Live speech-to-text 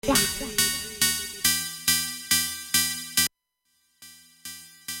I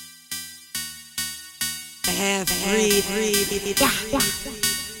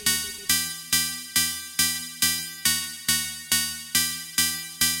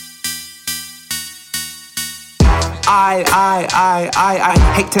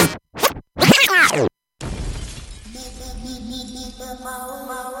hate to.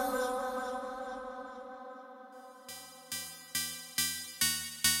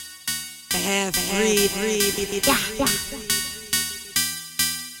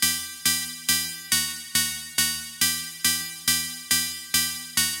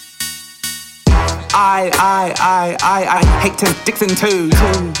 I hate to Dixon too.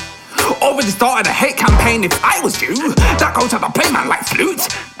 Already started a hate campaign if I was you. That goes to the playman like flute.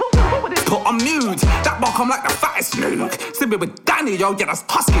 Put on mute. That bar come like the fattest nuke. Simply with Danny, yo, yeah, that's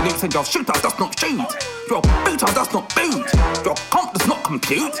husky loops. And your shooter does not shoot. Your booter does not boot. Your comp does not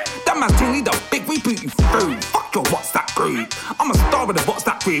compute. That man's team need a big reboot you through. Fuck your what's that group. I'm a star with a what's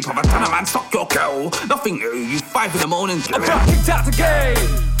that group. I'm a tenor man, suck your girl. Nothing new, you 5 in the morning. I'm just kicked out the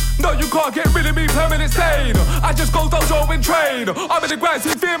game. No, you can't get rid of me, permanent stain. I just go dojo and train. I'm in the grass,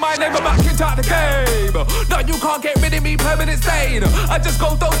 you fear my name, I'm back into the game. No, you can't get rid of me, permanent stain. I just go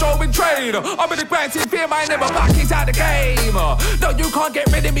dojo and train. I'm in the grass, you fear my name, I'm back into the game. No, you can't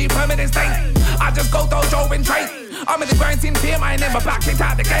get rid of me, permanent stain. I just go dojo and train. I'm in the grass, you fear my name, I'm back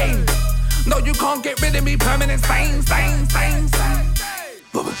into the game. No, you can't get rid of me, permanent stain.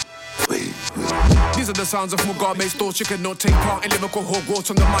 These are the sounds of Mugabe's thoughts. She cannot take part in lyrical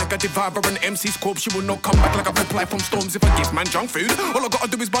Hogwarts on the mic. I devour an MC's corpse. She will not come back like a reply from storms. If I give man junk food, all I gotta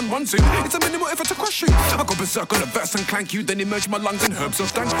do is bun one soon. It's a minimal effort to crush you. I go berserk on a verse and clank you, then emerge my lungs in herbs of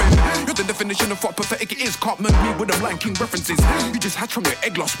stank spin. You're the definition of what pathetic it is. Can't murk me with them Lion King references. You just hatched from your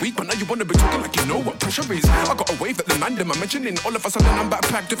egg last week, but now you wanna be talking like you know what pressure is. I got a wave at the man them I'm mentioning. All of a sudden I'm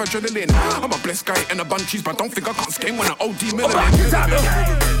backpacked with adrenaline. I'm a blessed guy and a bun cheese, but don't think I can't scheme when I OD Melanin.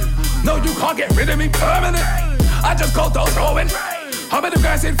 No, you can't get rid of me permanent. I just go dojo and I'm in the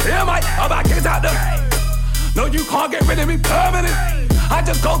grass in fear, mate. I'm back into the. No, you can't get rid of me permanent. I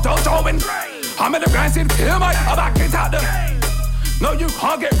just go dojo and I'm in the grass in fear, mate. I'm back into the. No, you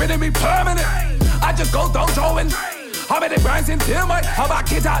can't get rid of me permanent. I just go dojo and I'm in the grass in fear, mate. I'm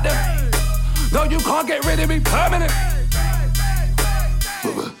back into the. No, you can't get rid of me permanent.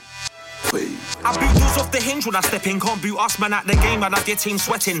 I boot doors off the hinge when I step in. Can't boot us, man, at the game, I'd have your team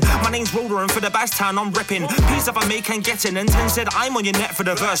sweating. My name's Roller and for the bass town I'm repping. Peace if I make and get in. And 10 said I'm on your net for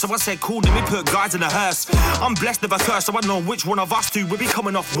the verse. So I said cool, let me put guys in a hearse. I'm blessed with a curse, so I know which one of us two will be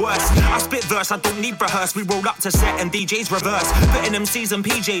coming off worse. I spit verse, I don't need rehearse. We roll up to set and DJs reverse. Putting MCs and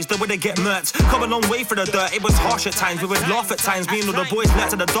PJs, the way they get murked. Come a long way for the dirt, it was harsh at times. We would laugh at times, me and all the boys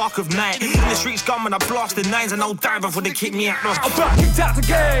left in the dark of night. In the streets gone when I blasted nines and I'll die before they kick me out. I'm back kicked out the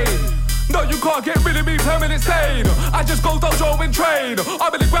game. No, you can't get rid of me, permanent stain. I just go dojo and train.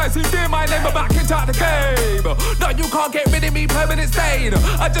 I'm in the grass, you fear my name, I'm back into the game. No, you can't get rid of me, permanent stain.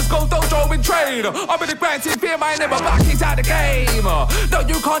 I just go dojo and train. I'm in the grass, you fear my name, I'm back into the game. No,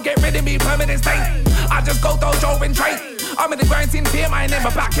 you can't get rid of me, permanent stain. I just go dojo and train. I'm in the grass, you fear my name,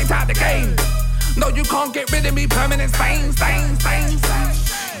 I'm back into the game. No, you can't get rid of me, permanent stain.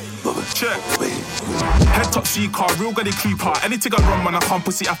 Check. Head top C-car, real gully creeper. Anything I run when I can't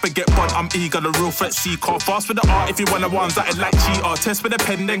pussy, I forget, but I'm eager, the real threat seeker. Fast with the art if you wanna ones that it like cheater. Test with a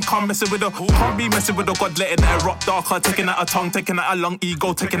pen, then come messing with the. Can't be messing with the god, letting it erupt darker. Taking out a tongue, taking out a long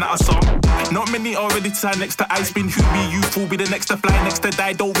ego, taking out a song. Not many are ready to sign next to ice. Been who be you, fool be the next to fly, next to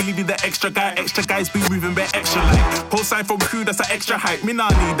die. Don't really need the extra guy. Extra guys be moving bit extra light. Post sign from who, that's an extra hype. Me nah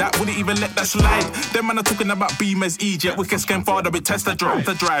need that, wouldn't even let that slide. Them man are talking about Beamers, Egypt, wicked skin father with test the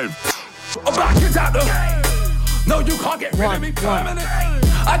drive. I'm back into the. No, you can't get rid of me permanent.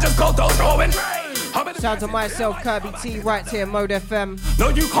 I just go dojo and sound to myself, Kirby T, right here, Mode FM. No,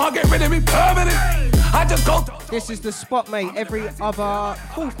 you can't get rid of me permanent. I just go dojo. This is the spot, mate. Every other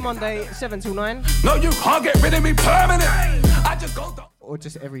fourth Monday, 7 till 9. No, you can't get rid of me permanent. I just go dojo. Or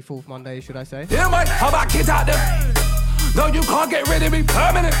just every fourth Monday, should I say? Yeah, mate. I'm back into the. No, you can't get rid of me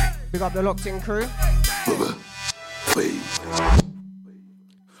permanent. Big up the locked in crew.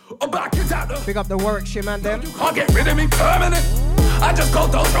 I'm back into the. Big up the Warwickshire man, them. You can't get rid of me permanent. I just go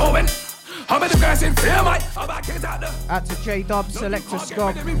dojo and I'm in the grass in fear, mate. I'm back into the. Out to J-Dub, Selector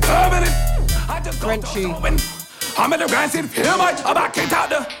Scott. Frenchy. I'm in the grass in fear, mate. I'm back into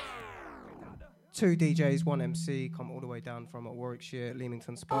the. 2 DJs, 1 MC, come all the way down from Warwickshire,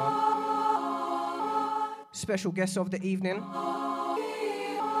 Leamington Spa. Special guest of the evening.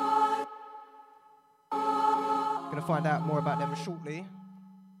 Gonna find out more about them shortly.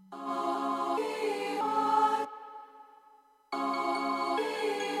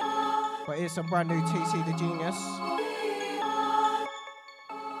 But here's some brand new TC the Genius.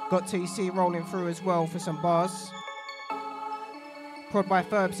 Got TC rolling through as well for some bars. Prod by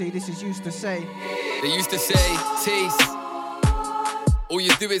Ferbsy, this is Used to Say. They used to say, taste. All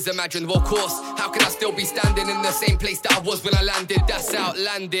you do is imagine, well, of course, how can I still be standing in the same place that I was when I landed? That's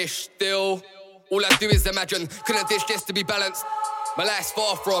outlandish, still. All I do is imagine, couldn't dish just to be balanced. My life's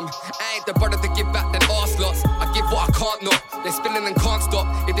far from, I ain't the brother to give back then arse lots. I give what I can't not, they're spinning and can't stop.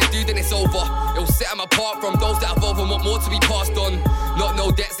 If they do, then it's over. It'll set them apart from those that evolve and want more to be passed on. Not no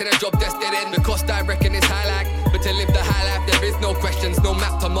debts in a job that's dead end. The cost I reckon is high lag. But to live the high life, there is no questions. No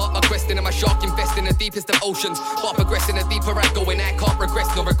map to mark my quest in, and my shark invest in the deepest of oceans. But progressing the deeper I go in, I can't regress,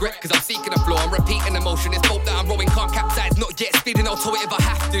 no regret. Cause I'm seeking the flow, I'm repeating the motion. It's boat that I'm rowing, can't capsize, not yet. Speeding, I'll tow it if I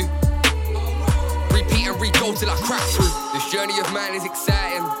have to. Repeat and re-go till I crack through. This journey of mine is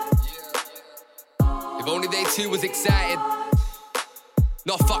exciting. If only they too was excited.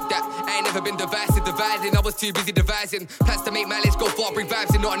 No, fuck that, I ain't never been dividing. I was too busy devising plans to make mileage go far, bring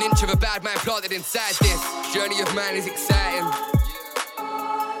vibes in. Not an inch of a bad man planted inside this journey of mine is exciting.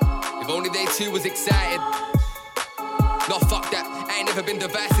 If only they too was excited. No, fuck that, I ain't never been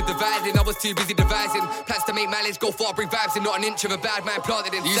dividing. I was too busy devising plans to make mileage go far, bring vibes in. Not an inch of a bad man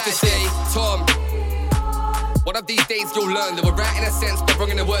planted inside. Used to say, Tom, one of these days you'll learn that we're right in a sense, but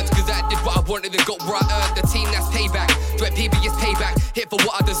wrong in the words. Cause I did what I wanted and got what I earned. The team that's payback, Dread PB is payback. Hit for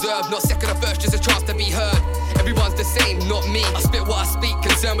what I deserve, not second or first, just a chance to be heard. Everyone's the same, not me. I spit what I speak,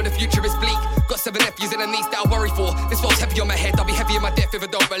 concerned with the future is bleak. Got 7 nephews and a niece that I worry for. This one's heavy on my head, I'll be heavy in my death if I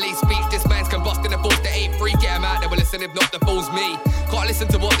don't release speech. This man's combusting the force that ain't free. Get him out, they will listen, if not the fool's me. Can't listen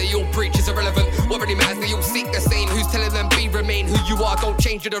to what they all preach, it's irrelevant. What really matters, they all seek the same. Who's telling them be remain who you are, don't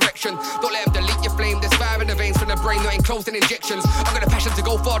change your direction. Don't let them delete your flame, there's fire in the veins from the brain, not enclosed in injections. I've got a passion to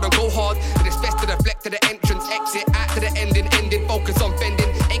go far, don't go hard. And it's best to deflect to the entrance, exit out to the ending, focus on bending.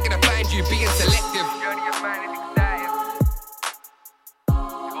 Ain't gonna find you being selective. Journey of mine is exciting.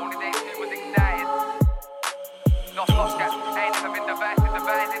 If only they too was excited. No, fuck that, I ain't never been dividing.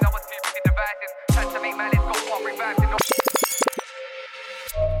 I was too busy devising plans to make mileage go far, bring vibes in.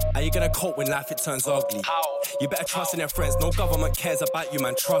 How you gonna cope when life it turns ugly? How? You better trust in your friends, no government cares about you,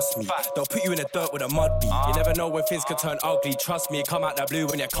 man, trust me. They'll put you in the dirt with a mud beat. You never know when things can turn ugly, trust me, come out that blue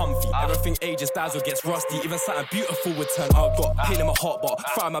when you're comfy. Everything ages, dazzle gets rusty, even something beautiful would turn ugly. Got pain in my heart, but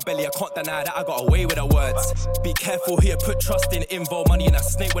fire in my belly, I can't deny that I got away with the words. Be careful here, put trust in, involve money and a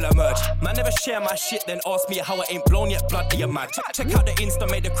snake will emerge. Man, never share my shit, then ask me how I ain't blown yet, blood, are you mad? Check out the Insta,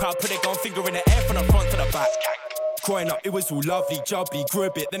 made the crowd put their gun finger in the air from the front to the back. Growing up, it was all lovely, jubbly, grew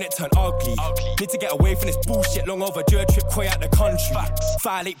a bit, then it turned ugly. Need to get away from this bullshit, long overdue, a trip quay out the country.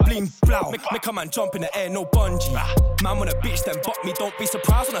 Violate, bling, blow, make a man jump in the air, no bungee. Man want a bitch, then buck me, don't be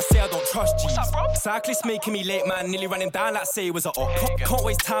surprised when I say I don't trust G's. Cyclist making me late, man, nearly running down like say it was a op. Can't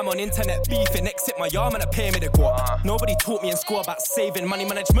waste time on internet beefing, exit my yard, man, I pay me the guap. Nobody taught me in school about saving, money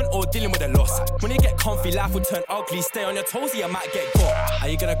management or dealing with a loss. When you get comfy, life will turn ugly, stay on your toes, you might get got. How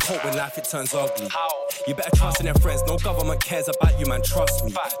you gonna cope when life it turns ugly? You better trust in your friends, no government cares about you, man, trust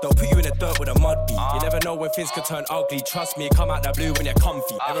me. They'll put you in the dirt with a mud beat. You never know when things can turn ugly, trust me, come out that blue when you're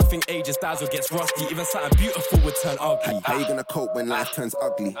comfy. Everything ages, dazzle gets rusty, even something beautiful would turn ugly. How you gonna cope when life turns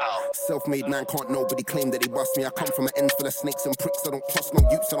ugly? Self-made man can't nobody claim that they bust me. I come from an end full of snakes and pricks, I don't trust no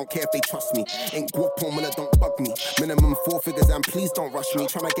youths, I don't care if they trust me. Ain't guap on when I don't bug me. Minimum 4 figures and please don't rush me.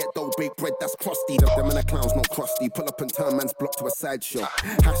 Tryna get dough, baked bread, that's crusty. Them and the clowns, no crusty. Pull up and turn man's block to a sideshow.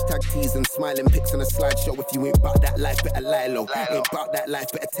 Hashtag tease and smiling pics on a slideshow. If you ain't about that life, better lie low. Ain't about that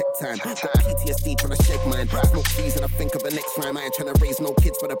life, better take time. Got PTSD tryna shake mine. Smoke trees and I think of the next rhyme. I ain't tryna raise no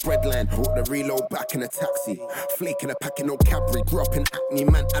kids for the breadline. Brought the reload back in a taxi. Flaking a pack in no Cadbury. Grew up in Acne,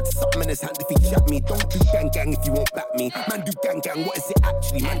 man had something in his hand if he chat me. Don't do gang gang if you won't back me. Man do gang gang, what is it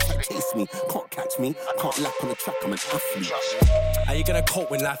actually? Man try chase me, can't catch me. Can't lap on the track, I'm an athlete. How you gonna cope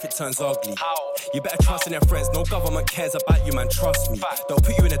when life it turns ugly? You better trust in your friends, no government cares about you, man, trust me. They'll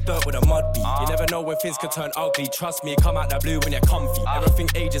put you in the dirt with a mud beat. You never know when things can turn ugly, trust me, come out that blue when you're comfy. Everything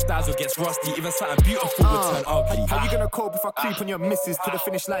ages, dazzle gets rusty, even something beautiful would turn ugly. How you gonna cope if I creep on your missus? To the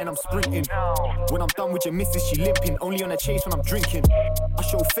finish line I'm sprinting. When I'm done with your missus, she limping. Only on a chase when I'm drinking. I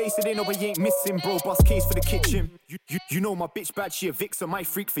show face, it ain't no way you ain't missing. Bro, bust case for the kitchen. You know my bitch bad, she a vixen. My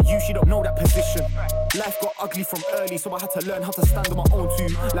freak for you, she don't know that position. Life got ugly from early, so I had to learn how to stand on my own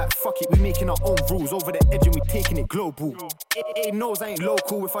too. Like fuck it, we making our own rules. Over the edge and we taking it global. It knows I ain't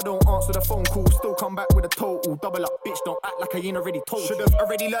local. If I don't answer the phone call, still come back with a total. Double up, bitch, don't act like I ain't already told. Should've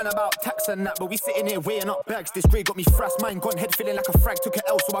already learned about tax and that, but we sitting here weighing up bags. This grade got me frass, mine gone, head feeling like a frag. Took an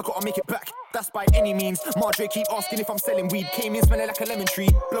L, so I gotta make it back. That's by any means. Marjorie keep asking if I'm selling weed. Came in smelling like a lemon tree.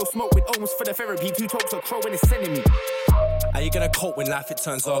 Blow smoke with ohms for the therapy. 2 tokes of crow when it's sending me. How you gonna cope when life it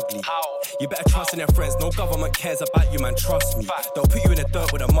turns ugly? You better trust in your friends, no government cares about you, man, trust me. They'll put you in the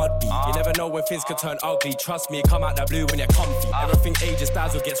dirt with a mud beat. You never know when things could turn ugly, trust me, come out that blue when you're comfy. Everything ages,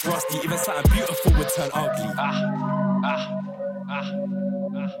 dazzle gets rusty, even something beautiful would turn ugly.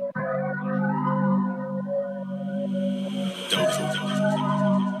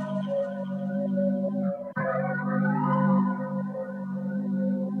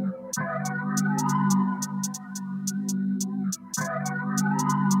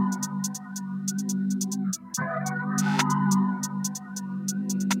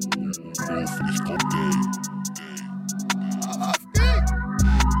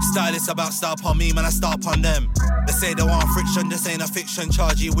 Stylists about style upon me, man, I start upon them. They say they want friction, this ain't a fiction.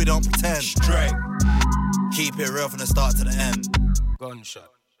 Charge you, we don't pretend. Straight. Keep it real from the start to the end. Gunshot.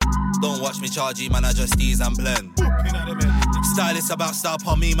 Don't watch me charge you, man, I just ease and blend. Stylists about style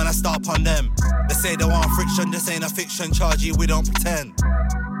upon me, man, I start upon them. They say they want friction, this ain't a fiction. Charge you, we don't pretend.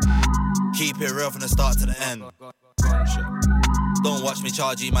 Keep it real from the start to the end. Don't watch me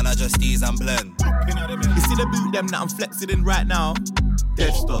charge you, man, I just ease and blend. You see the boot them that I'm flexing in right now?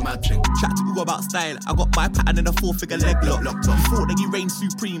 Dead stop. Chat to you about style. I got my pattern in a 4-figure leg lock. You thought that you reigned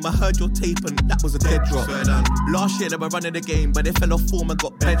supreme. I heard your tape and that was a dead drop. Last year they were running the game, but they fell off form and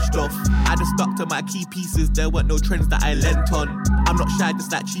got benched off. I just stuck to my key pieces. There weren't no trends that I lent on. I'm not shy,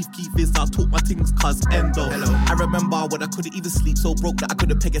 just like Chief Keef is. I'll talk my things, cuz end off. I remember when I couldn't even sleep, so broke that I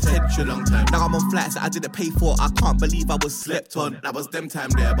couldn't pay attention. Now I'm on flights that I didn't pay for. I can't believe I was slept on. That was them time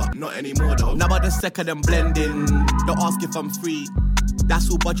there, but not anymore though. Now I'm the second and blending. Don't ask if I'm free. That's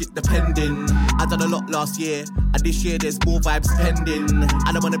all budget depending. I done a lot last year, and this year there's more vibes pending.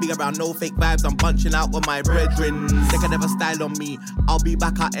 I don't wanna be around no fake vibes, I'm bunching out with my brethren. They can never style on me, I'll be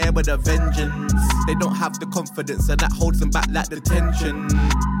back out here with a vengeance. They don't have the confidence, and that holds them back like the tension.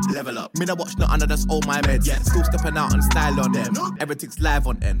 Level up. Me no watch nothing, I just owe my meds. Yeah. Still stepping out on style on them. Everything's live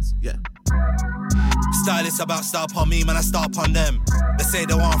on ends, yeah. Stylists about style upon me, man, I start upon them. They say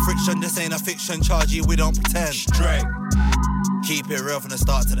they want friction, this ain't a fiction. Charge you, we don't pretend. Straight. Keep it real from the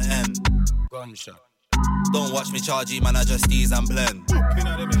start to the end. Gunshot. Don't watch me charge you, man, I just ease and blend.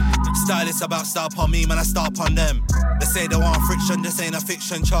 Stylists about style upon me, man, I start upon them. They say they want friction, this ain't a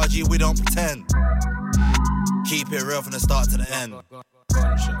fiction. Charge you, we don't pretend. Keep it real from the start to the end.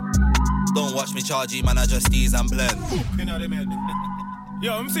 Don't watch me charge you, man, I just ease and blend.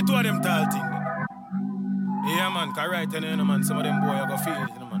 Yo, I'm see two of them tall things. Yeah, man, cause right then, you know, man, some of them boy I go feel it,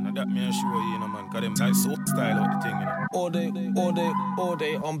 you know, man. And that me assure you, you know, man, cause them like so style out the thing, you know. All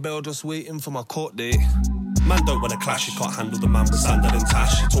day on bail, just waiting for my court date. Man don't wanna clash, he can't handle the man with sandal and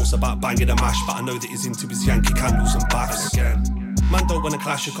tash. He talks about banging a mash, but I know that he's into his Yankee candles and baths. Again. Man don't wanna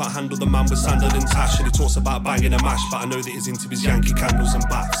clash, he can't handle the man with sandal and tash. And he talks about banging a mash, but I know that he's into his Yankee candles and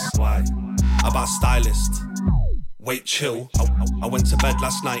baths. Why? About stylist. Wait, chill. I went to bed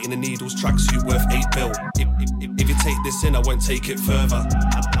last night in a Needles tracksuit worth $8 If you take this in, I won't take it further.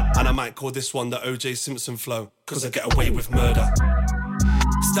 And I might call this one the O.J. Simpson flow, cause I get away with murder.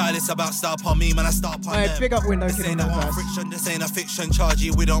 Stylists about style upon me, man, I start upon them. Big up Window Kid on that friction, this ain't a fiction. Charge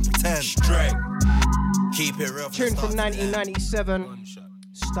you, we don't pretend. Straight. Keep it real. Tune from 1997.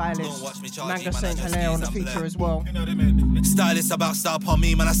 Stylist. Manga Saint Hilaire on the feature as well. Stylists about style upon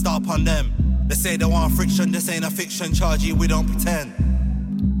me, man, I start upon them. They say they want friction, this ain't a fiction. Charge you, we don't pretend.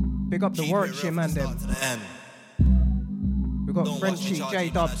 Big up the Warwickshire man then. We've got Frenchie,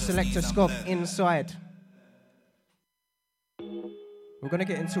 J-Dub, Selector Scott inside. We're gonna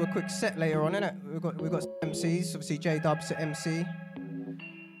get into a quick set later on, innit? We've got MCs, obviously J-Dub's at MC.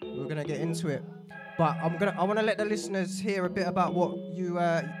 We're gonna get into it. But I wanna let the listeners hear a bit about what you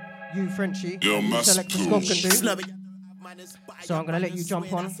Frenchie, Selector Scott can do. So I'm going to let you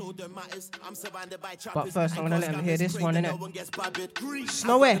jump on. But first I'm going to let them hear this one, innit?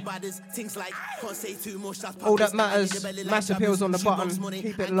 Snowy. All that matters, mass appeals on the button.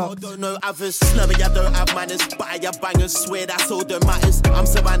 Keep it locked. Don't know others. Snowy, I don't have manners, but I have bangers. Swear that's all that matters. I'm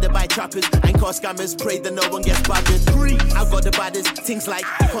surrounded by trappers and car scammers. Pray that no one gets bothered. I've got the baddest. Things like,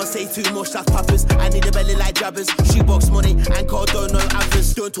 can't say too much, that's poppers. I need a belly like jabbers. Shoebox money and car don't know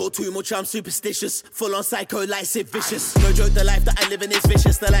others. Don't talk too much, I'm superstitious. Full on psycho like Sid Vicious. No joke, the life that I live in is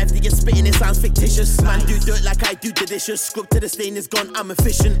vicious. The life that you're spitting, it sounds fictitious. Man do dirt like I do the dishes. Scrub to the stain is gone, I'm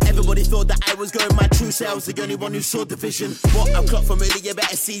efficient. Everybody thought that I was going my true self. The only one who saw the vision. What I've clocked from early, you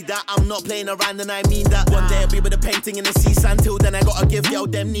better see that. I'm not playing around and I mean that. One day I'll be with a painting in the sea sand. Till then I gotta give y'all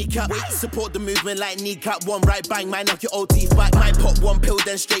them kneecap. Support the movement like kneecap. One right bang, might knock your old teeth back. Might pop one pill,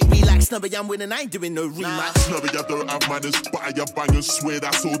 then straight relax. Snubby, I'm winning, I ain't doing no rematch. Snubby, I don't have manners, but I have bangers. Swear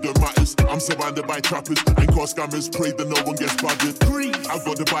that's all that matters. I'm surrounded by trappers and car scammers. Pray that no one gets bothered. I've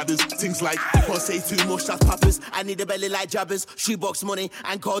got the baddest things like can't say too much, that's poppers. I need a belly like jabbers, shoebox money,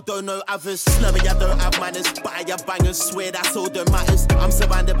 and God don't know others. Snubby, I don't have manners, but I have bangers. Swear that's all that matters. I'm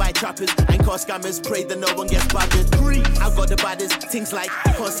surrounded by trappers and car scammers. Pray that no one gets bothered. I've got the baddest things like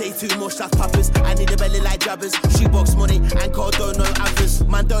can't say too much, that's poppers. I need a belly like jabbers, shoebox money, and God don't know others.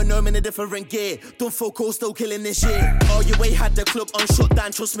 Man don't know me in a different gear. Don't focus, still killing this shit. Oh, you way had the club on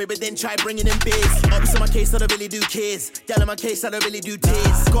shutdown, trust me, but then try bringing in beers. Ups in my case, I don't really do kids. Down in my case, I don't really do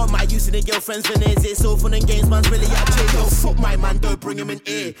tears. Got my use in the girlfriend's veneers. It's all fun and games, man's really out of Yo, fuck my man, don't bring him in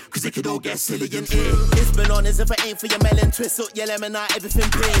here, cause it could all get silly in here. It's been on as if it ain't for your melon. Twist up your lemon, out everything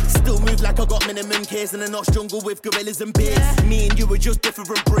big. Still move like I got minimum cares in a notch jungle with gorillas and bears. Me and you were just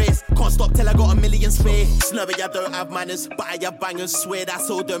different braids. Can't stop till I got a million spare. Snubby, I don't have manners, but I have bangers. Swear that's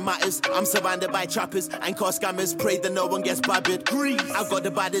all that matters. I'm surrounded by trappers and car scammers. Pray that no one gets babbered. I've got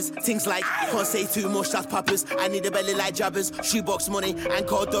the baddest things like can't say too much, that's poppers. I need a belly like jabbers, shoebox money, and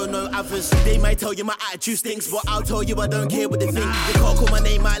God don't know others. They might tell you my attitude stinks, but I'll tell you I don't care what they think. They can't call my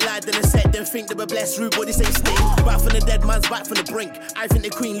name out loud in a set, then think they were blessed, rude body say sting. Back from the dead man's back from the brink. I think the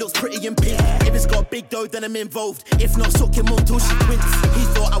queen looks pretty in pink. If it's got big dough, then I'm involved. If not, suck him on till she quints. He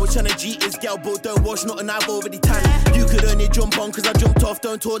thought I was trying to cheat his girl, but don't wash nothing, I've already tanned. You could only jump on cause I jumped off,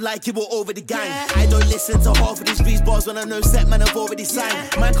 don't talk like you were over the gang. I don't listen to half of these bars when I know set man I've already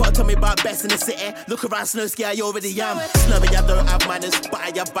signed. Man can't tell me about best in the city. Look around Snowski, I already am. Snubby, I don't have manners, but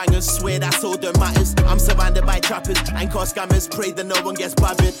I have bangers. Swear that's all that matters. I'm surrounded by trappers and car scammers. Pray that no one gets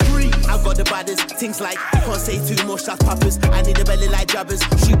babbered. I've got the baddest things like can't say too much, that's poppers. I need a belly like jabbers,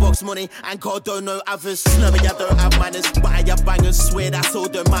 shoebox money, and God don't know others. Snubby, I don't have manners, but I have bangers. Swear that's all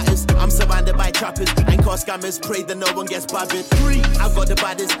that matters. I'm surrounded by trappers and car scammers. Pray that no one gets babbered. I've got the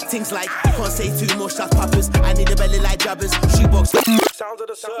baddest things like can't say too much, that's poppers. I need a belly like jabbers, shoebox. Sounds of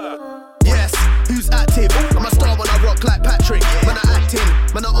the sir. Yes, who's active? I'm a star when I rock like Patrick. Man, I acting,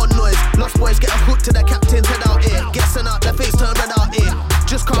 man, I on noise. Lost boys get a hook to the captain's head out here. Get sent out, their face turn red out here.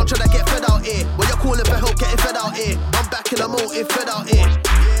 Just can't try to get fed out here. When you're calling for help, getting fed out here. I'm back in the motive, fed out here.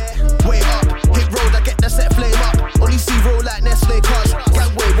 Way up, hit road, I get the set flame up. Only see roll like Nestle cars.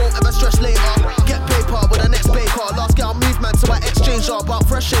 Gangway, won't ever stress later. Get paper with the next baker. Last girl move, man, so I exchange up. But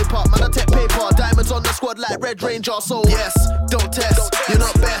fresh shape up, man, I take paper. Diamonds on the squad like Red Ranger. So yes, don't test, you're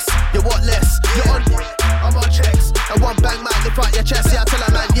not best. You want less, you're on, I'm on checks. And one bang might lift out your chest. Yeah, I tell a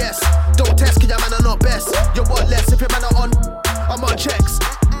man yes. Don't test, cause your man are not best. You want less if your man are on, I'm on checks.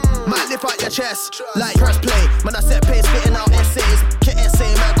 Might lift out your chest, like press play. Man, I set pace, spitting out essays. Get essay,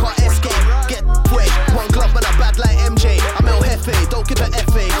 man, can't escape. Get way, one glove, man, I bad like MJ. I'm El Jefe, don't give a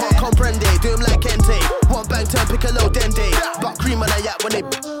FA. Can't comprende, do him like Kente. One bang, turn Piccolo, Dende. But cream and a yak when they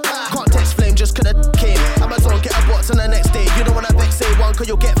can't text flame just cause the came. Amazon, get a box on the next day. You don't wanna vex, say one cause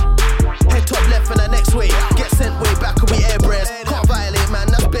you'll get head top left and the next way. Get sent way back and we airbreast. Can't violate, man,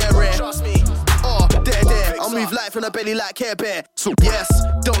 that's bare rare. Trust me. Oh, there. I'll move light from the belly like Care Bear. So yes,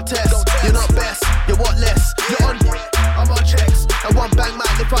 don't test, you're not best. You want less, you're on, I'm on checks. And one bang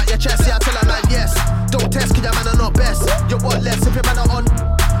might lift out your chest. Yeah, I tell a man yes. Don't test, cause your man are not best. You want less if your man are on,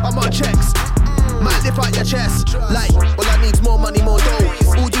 I'm on checks. Might lift out your chest. Like, all I need's more money, more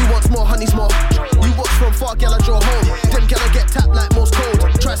dough. All you want's more honey's more. You watch from far, gal, I draw home. Them gal get tapped like most cold.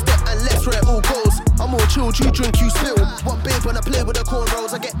 Try step and let's where it all goes. I'm all chilled, you drink, you spill. One babe when I play with the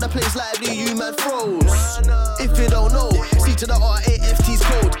cornrows. I get the place lively, you man froze. If you don't know, C to the R-A-F-T's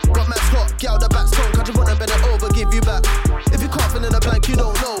code. Got man's hot, gal, the back's cold. Can't you wanna bend it over, give you back. If you can't fill in a blank, you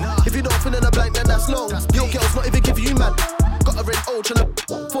don't know. If you don't fill in a blank, then that's long. Your girl's not even giving you man. Got a red O tryna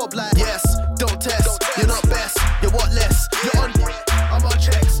fob like yes, don't test, you're not best. You want less, you're on, I'm on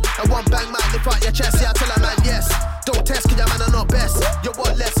checks. And one bang might lift out your chest. Yeah, I tell a man yes. Don't test, cause your man are not best. You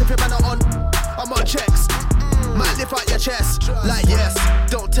want less if your man are on, I'm on checks. Might lift out your chest. Like yes,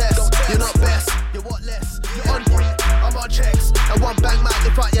 don't test, you're not best. You want less, you're on, I'm on checks. And one bang might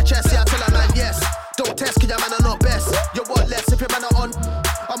lift out your chest. Yeah, I tell a man yes. Don't test, cause your man are not best. You want less if your man are on,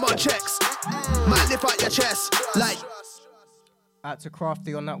 I'm on checks. Might lift out your chest. Like out to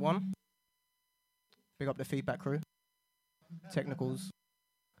Crafty on that one. Big up the feedback crew. Technicals.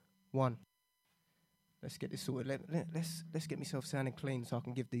 1. Let's get this sorted. Let's get myself sounding clean so I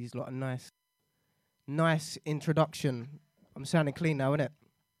can give these lot a nice introduction. I'm sounding clean now, innit?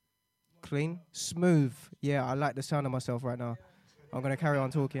 Clean? Smooth. Yeah, I like the sound of myself right now. I'm gonna carry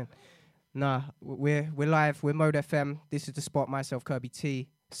on talking. Nah, we're live. We're Mode FM. This is the spot. Myself, Kirby T.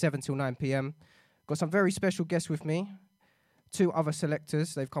 7 till 9 p.m. Got some very special guests with me. 2 other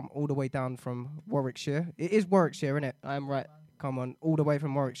selectors. They've come all the way down from Warwickshire. It is Warwickshire, innit? I'm right. Come on, all the way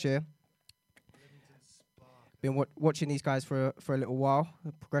from Warwickshire. Been watching these guys for a little while.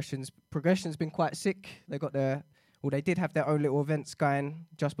 The progression's been quite sick. They got their Well, they did have their own little events going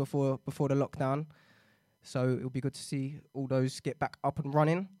just before the lockdown. So it'll be good to see all those get back up and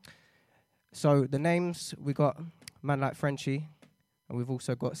running. So the names, we got Man Like Frenchie, and we've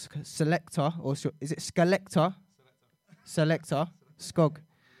also got Selector, or is it Skelector? Selector, Skog.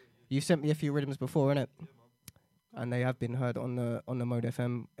 You sent me a few rhythms before, innit? And they have been heard on the Mode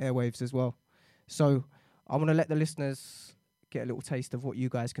FM airwaves as well. So I want to let the listeners get a little taste of what you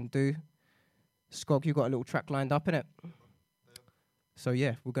guys can do. Skog, you got a little track lined up, innit? So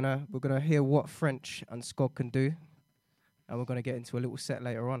yeah, we're gonna hear what French and Skog can do, and we're gonna get into a little set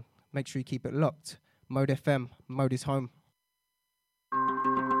later on. Make sure you keep it locked. Mode FM, Mode is home.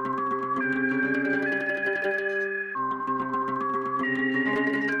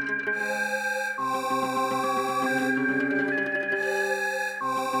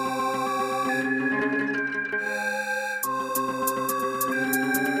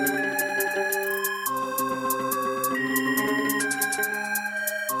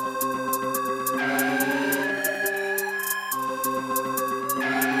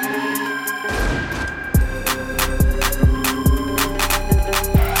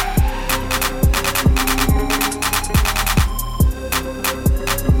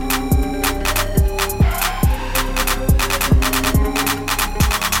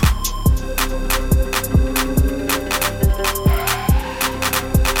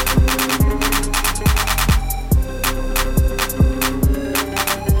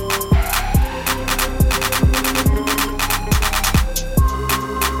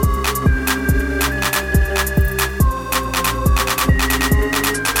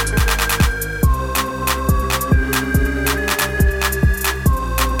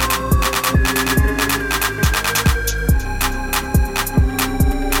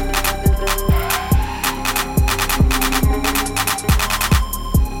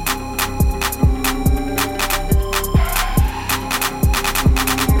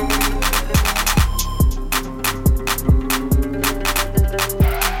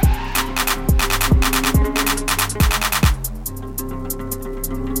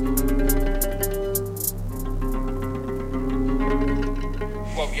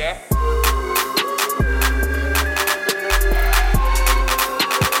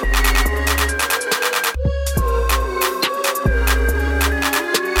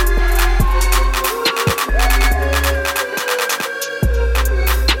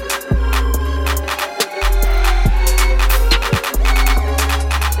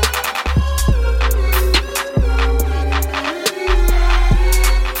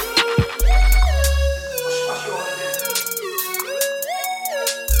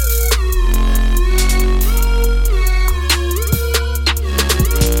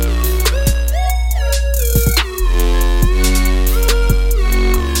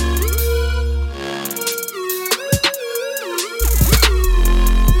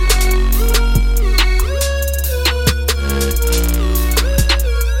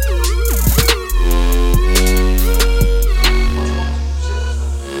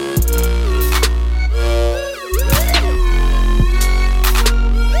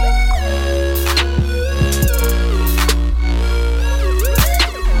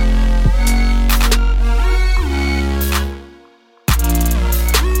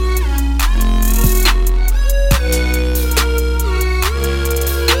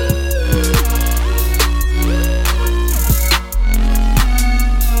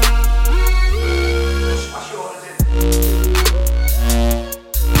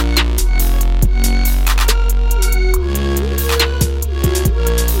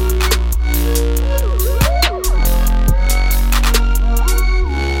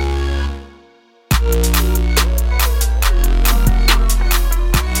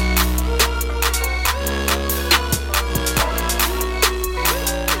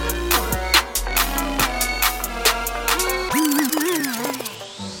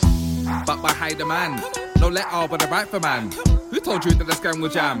 But the right for man. Who told you that the scam will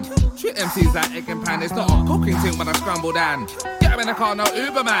jam? Treat MCs like egg and pan. It's not a cooking thing when I scramble down. Get 'em in the car, no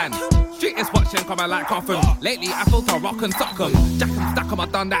Uber man. Street is watching, coming like coffin. Lately I feel to rock and sock 'em. Jack 'em, stack 'em, I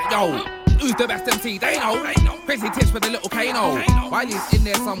done that, yo. Who's the best MC? They know. Crazy tips with a little Kano. Wiley's in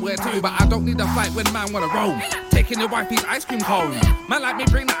there somewhere too, but I don't need a fight when man wanna roll. Taking your wifey's ice cream cone. Man like me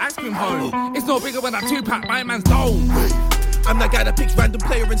bring the ice cream home. It's no bigger when I 2-pack my man's dome. I'm that guy that picks random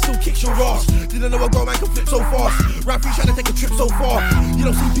player and still kicks your ass. Didn't know a girl man can flip so fast. Round 3 trying to take a trip so far. You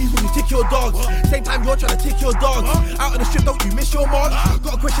don't see beef when you tick your dogs. Same time you're trying to tick your dogs. Out on the strip, don't you miss your mark?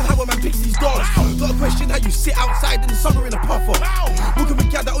 Got a question how a man picks these dogs. Got a question how you sit outside in the summer in a puffer. Look at a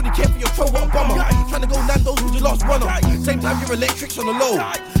cat that only care for your throw, what a bummer. Trying to go Nando's with your last runner. Same time you're electrics on the low.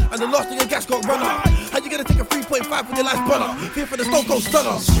 And the last thing your gas got run up. How you gonna take a 3.5 when your life's brother? Here for the Stone Cold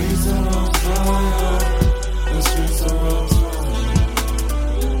Stunner. Streets are on fire. The streets are on fire.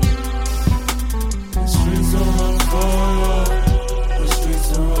 The streets are on fire. The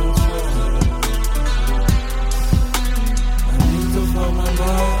streets are on fire. I need to find my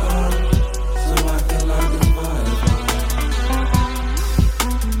light so I can light the fire.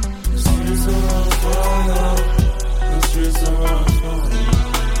 The streets are on fire. The streets are on fire.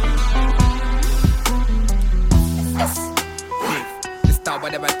 The style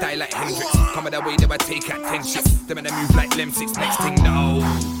where they would die like Hendrix. Come of the way they would take attention. Them and they move like Lem6, next thing no.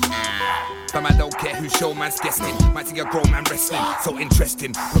 But man don't care who show man's guessing. Might see a grown man wrestling, so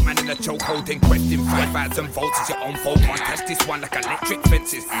interesting. Put man in a choke holding question. 5,000 volts is your own fault. Can't catch this one like electric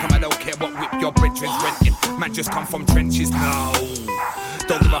fences. Come I don't care what whip your brethren's renting. Man just come from trenches, no.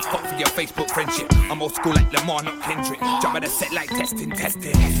 Don't give a fuck for your Facebook friendship. I'm old school like Lamar, not Kendrick. Jump at the set like testing.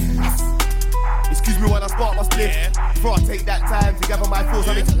 Excuse me when I spark my split. Before I take that time to gather my thoughts,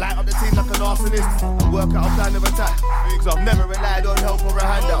 I need to light up the team like an arsonist and work out a plan of attack. Cause I've never relied on help or a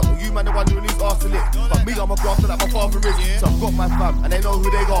handout. But you man the one who needs arse to lick. But me, I'm a grafter like my father is. So I've got my fam and they know who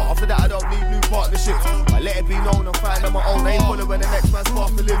they got. After that I don't need new partnerships. I let it be known and find on my own. I ain't following the next man's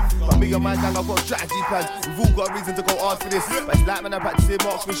path to live. But me and my gang, I've got strategy plans. We've all got a reason to go hard for this. But it's like man, I'm practicing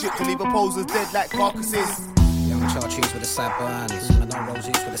marksmanship to leave opposers dead like carcasses. Young chartreuse with the sideburns, Madonna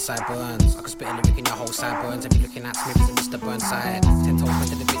roses with the sideburns. I could spit a lyric in your whole sideburns and be looking at Smiths and Mr. Burnside. 10 toes went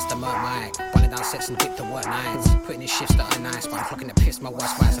to the bits to murk mic. Bunning down sets and dip to work nights. Putting in shifts that are nice, but I'm clocking the piss, my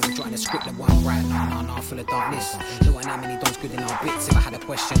worst fights. And I'm jotting the script that weren't right. No, full of darkness. There weren't that many dons good in our bits. If I had a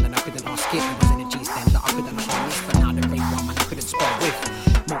question, then I couldn't ask it. It was in a G-stem that I couldn't harness. But now the great one, man, I couldn't spell with.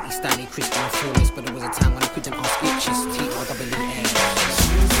 Multi-styling, crispy and flawless. But there was a time when I couldn't ask it. Just T-O-W-A.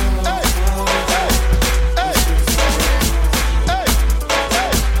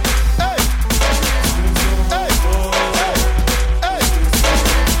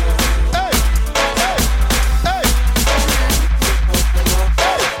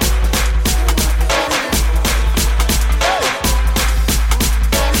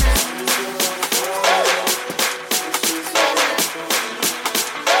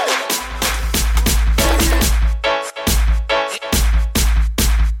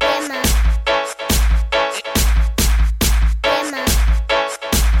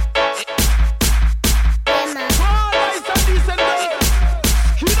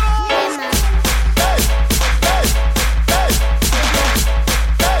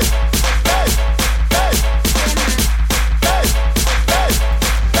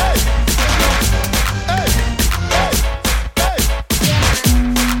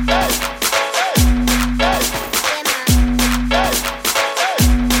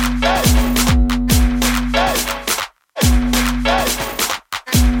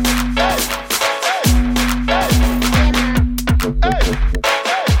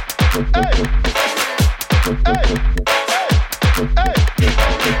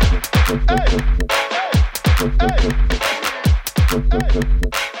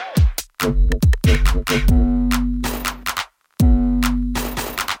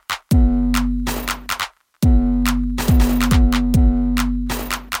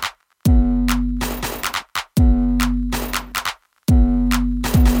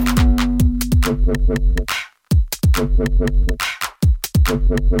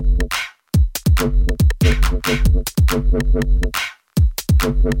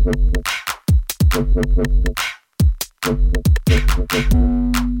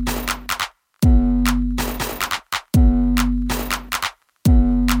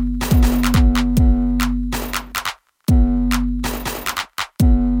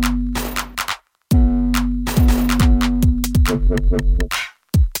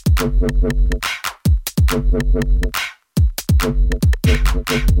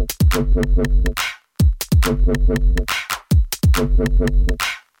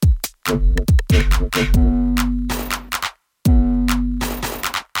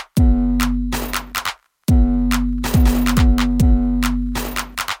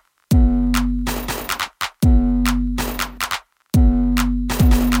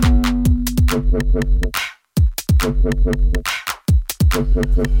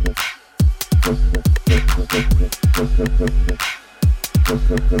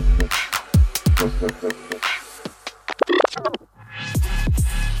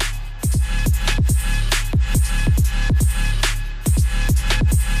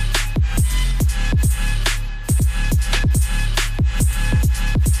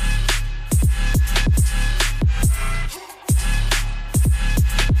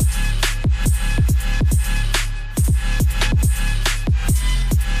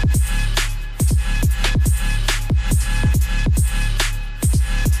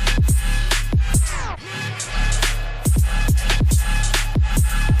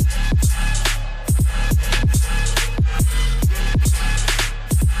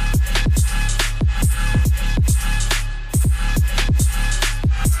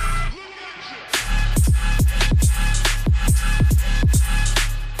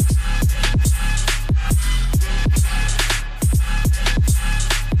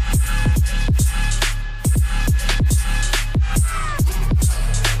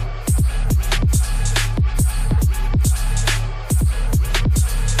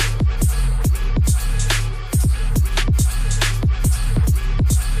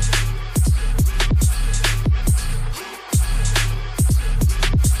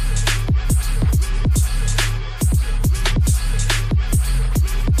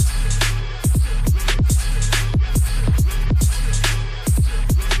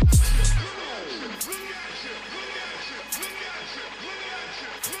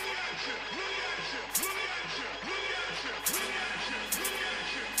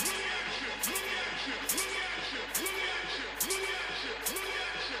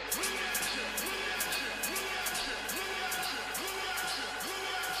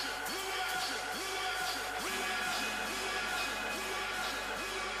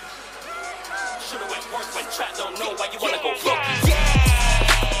 Should've went work when trap don't know why you wanna go fuck.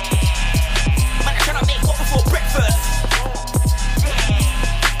 Man, I'm tryna make what before breakfast.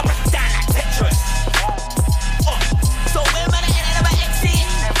 I break it down like Tetris. So when man I end up at XC,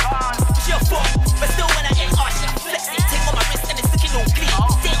 it's your fault. But still when I end, she flex it. Take on my wrist and it's looking all clean.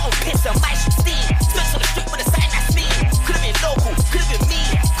 Stay on piss and my shit steam. Stunts on the strip with a sign that's me. Could've been local, could've been me,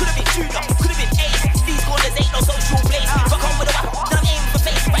 could've been Junior, could've been Ace. These corners ain't no social place. If I come with a weapon, then I'm aiming for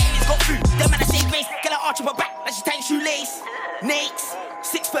face. Right, he's got through. Them man I say grace. Get her arch of her back like she tying shoelace. Nakes,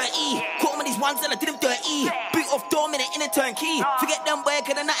 630. Caught him on these ones and I did him dirty. Boot off door minute in a turnkey. Forget them boy,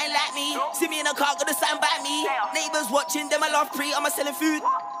 cause they're nothing like me. See me in a car, got a sign by me. Neighbours watching, them I love free. I'm a selling food.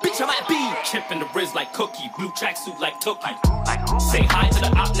 Bitch, I might be. Chip in the wrist like Cookie. Blue tracksuit like Tookie. Say hi to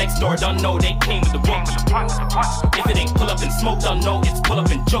the op next door. Don't know they came with the wonky. If it ain't pull up and smoke, don't know it's pull up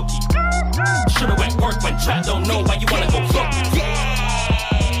and jokey. Should've went work when trap don't know why you wanna go fuck.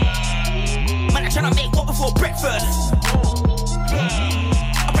 Man, I'm tryna make what before breakfast.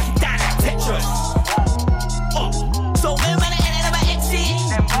 I break it down like Tetris. So when man I end up at XC,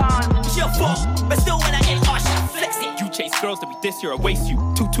 it's your fault. But still when I end, she flex it. You chase girls that be this year or waste you.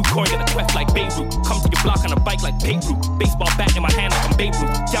 2-2 coin in a cleft like Beirut. Come to your block on a bike like Beirut. Baseball bat in my hand like I'm Babe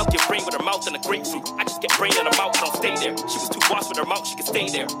Ruth. Doubt your brain with her mouth and a grapefruit. I just get brain in her mouth, I don't stay there. She was too washed with her mouth, she could stay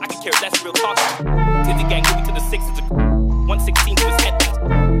there. I could care less, real talk. Did the gang move me to the 6s? 116 to his head, that's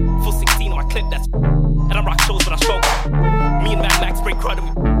full 16 on my clip, that's and I rock shows when I stroke. Me and Mad Max break crud and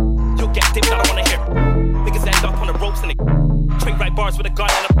you'll get dipped, I don't wanna hear. Niggas end up on the ropes and they trade right bars with a gun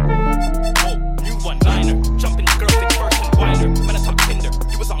and a new one-liner. Jumping the girl face first and wider. Man, I talk Tinder,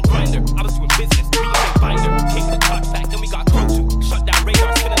 you was on Grindr. I was doing business, me and Big Binder. Came with a touch pack, then we got Crow 2. Shut down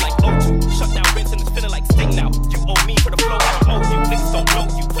radar, spinning like O2. Shut down rinse and it's spinning like Sting now. You owe me for the flow, I don't owe you. Niggas don't know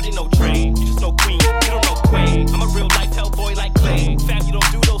you, put in no train. You just know Queen, you don't know Queen. I'm a real life hellboy like Clay. Fam, you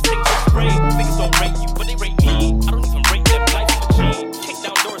don't do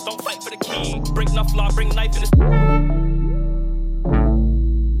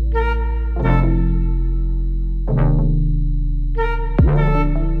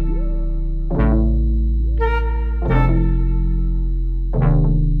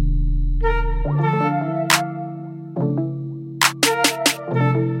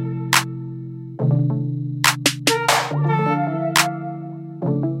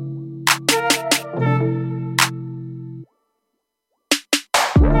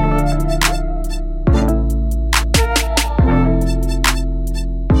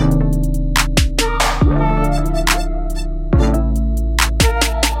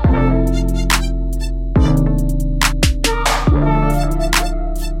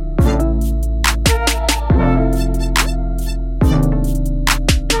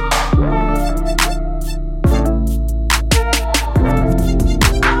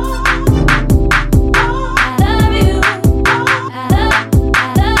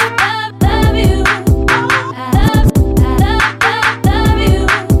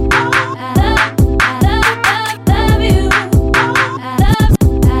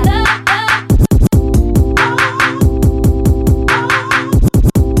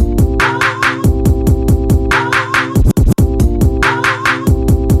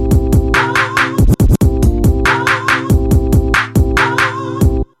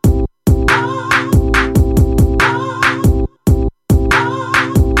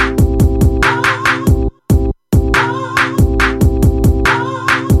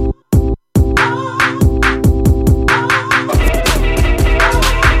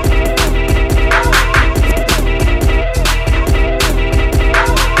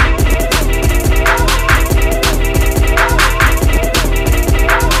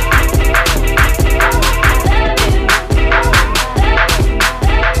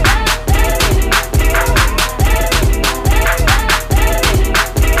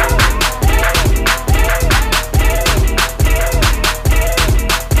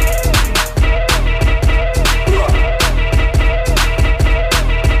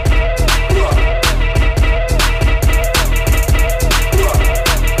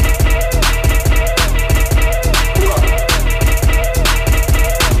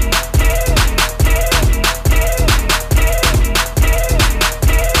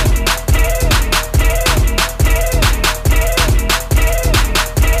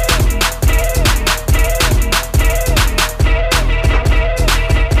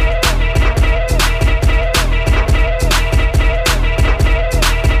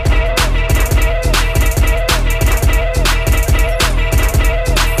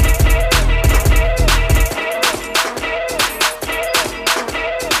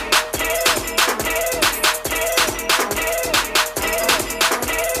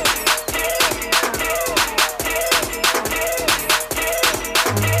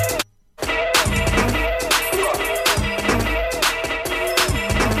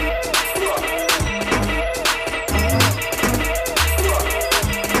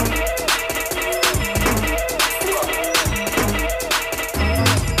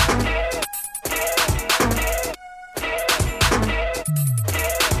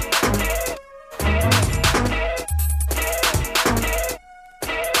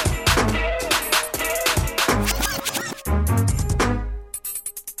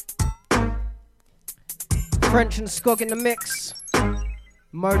French and Skog in the mix.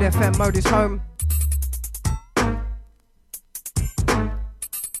 Mode FM, Mode is home.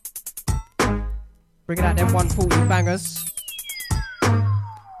 Bringing out them 140 bangers.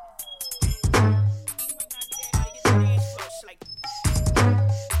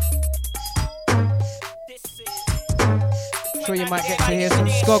 Sure you might get to hear some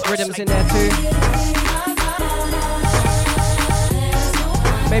Skog rhythms in there too.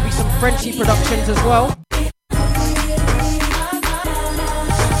 Maybe some Frenchy productions as well.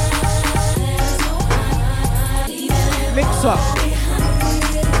 Mix up.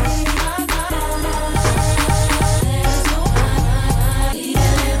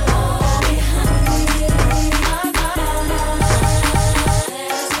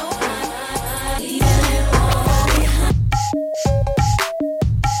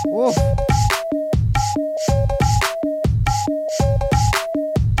 Oof.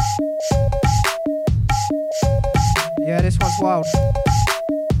 Yeah, this one's wild.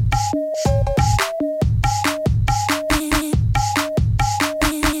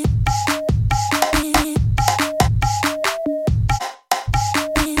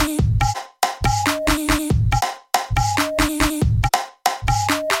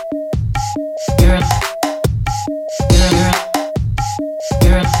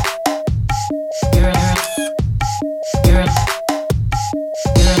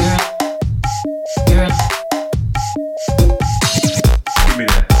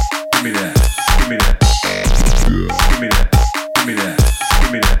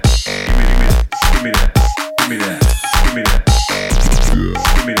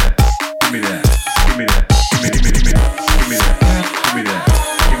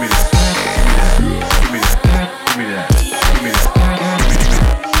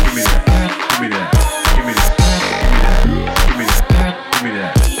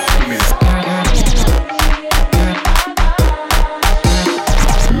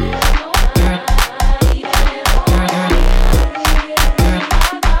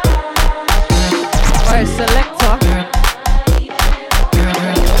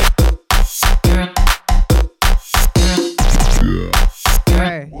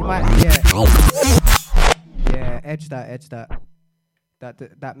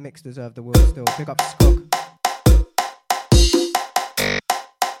 That mix deserved the world still. Big up Skog.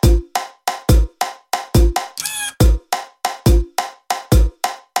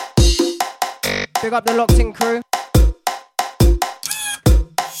 Big up the locked in crew.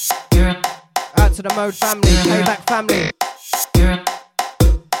 Out to the Mode family, Payback family.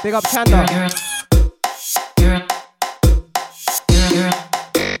 Big up Chanda.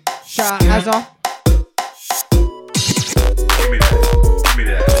 Shout out Azza.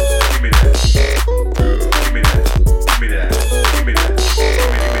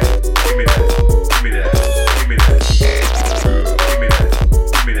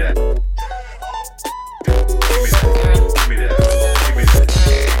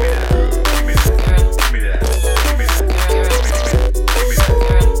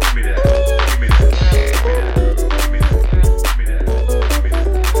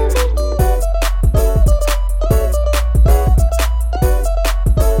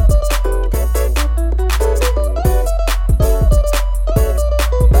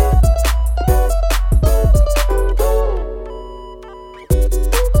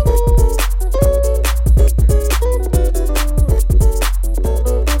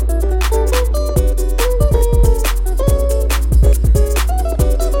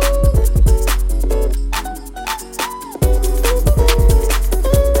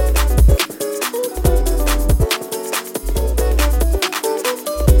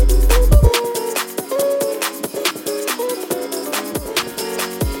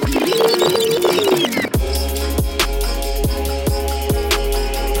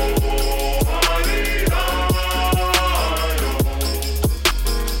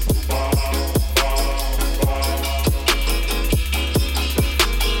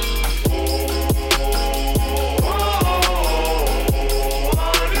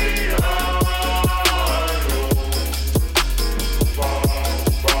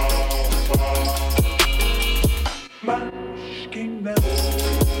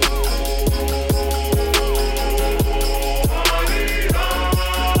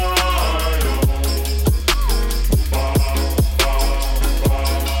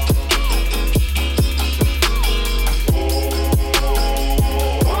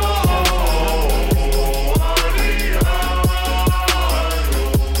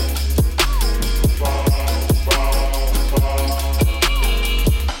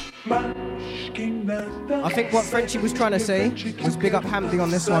 I think what Frenchie was trying to say was big up Hamdi on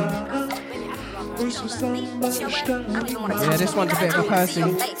this one. Yeah, this one's a bit of a Percy.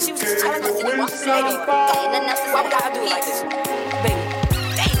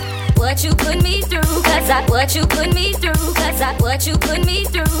 What you put me through, cause what you put me through, cause what you put me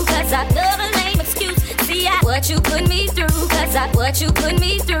through, cause I love a lame excuse. See, what you put me through, cause what you put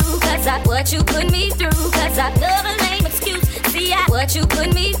me through, cause what you put me through, cause I love a lame excuse. See, what you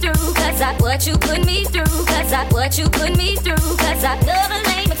put me through, cause what you put me through, cause what you put me through, cause I love a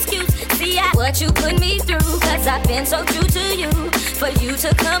lame excuse. See, what you put me through, cause I've been so true to you, for you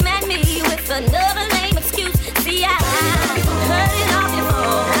to come at me with another lame excuse. See, I heard it off your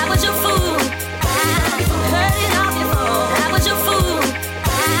phone, I was your fool. I heard it off your phone, I was your fool.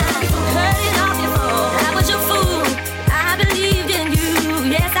 I heard it off your phone, I was your fool. I believed in you,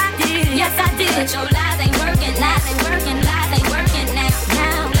 yes I did, yes I did. But your lies ain't working, lies ain't working, lies ain't working now.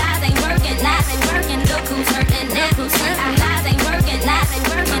 Now lies ain't working, lies ain't working. Look who's hurting, look who's hurting. Lies ain't working, lies ain't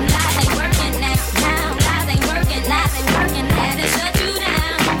working, lies ain't working now. Now lies ain't working, lies ain't working. Had to shut you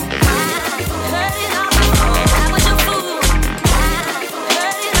down. I heard it off your phone, I was your fool. I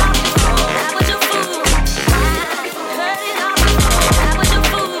heard it off your phone, I was your fool. I heard it off your phone, I was your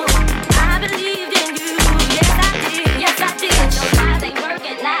fool. I believed in you, yes I did, yes I did. Your lies ain't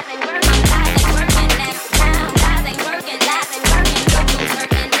working, lies ain't working, lies ain't working now. Now lies ain't working, lies ain't working. Look who's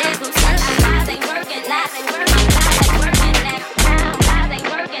hurting, look who's hurting. Lies ain't working, lies ain't working, lies ain't working now. Now lies ain't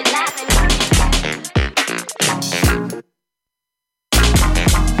working, lies ain't working.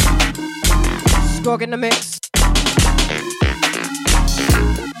 Skog in the mix.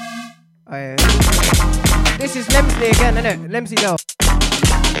 Oh, yeah. This is Lemsley again, isn't it? Lemsley though.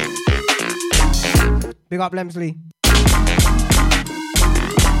 Big up Lemsley.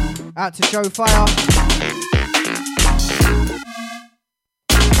 Out to Joe Fire.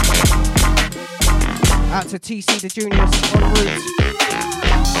 Out to TC the Juniors on route.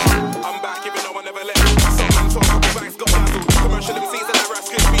 I'm back even though I never left. Some man talk couple bags got dazzled. Commercial MCs and the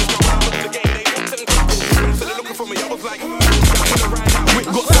rascals beat. Now when I look at the game, they looked and crackled. Men said they're looking for me, I was like, that's when I ran out. Whip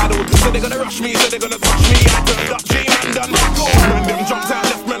got saddled. Said they're gonna rush me, said they're gonna touch me. I turned up, G-man done. Man, them jumped out,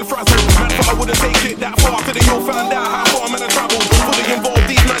 left man frazzled. Man thought I wouldn't take it that far. Till they all found out how far man I travelled. Fully involved,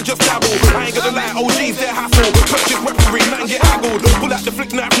 these man just dabble. I ain't gonna lie, OG's their hassle. Purchase weaponry, man get haggled. Pull out the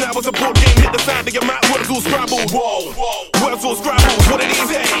flick knife, now it's a board game. Hit the sound of your mouth, words all scrambled. Whoa, words all scrambled. What did he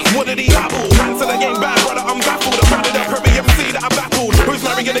say? What did he babble? Man said I ain't bad, brother, I'm baffled. I'm proud of that every MC that I battled. Who's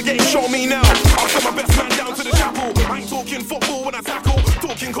marrying the game? Show me now. I'll send my best man down to the chapel. I ain't talking football when I tackle.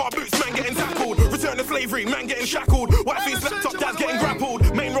 Talking car boots, man getting tackled. Return to slavery, man getting shackled. Wifey's laptop, dad's getting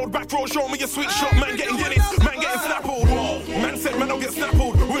grappled. Main road, back road, show me a sweet shot. Man getting guineas, man getting snappled. Man said man don't get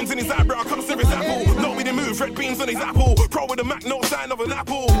snappled. Wounds in his eyebrow, come serious apple. No me to move, red beans on his apple. Pro with a Mac, no sign of an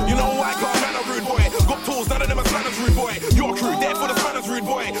apple. You know why I can't man a rude boy. Got tools, none of them are spanners, rude boy. Your crew, there for the spanners, rude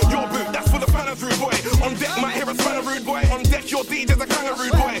boy. Your boot, that's for the spanners, rude boy. On deck, might hear a spanner, rude boy. On deck, your DJ's a clanger,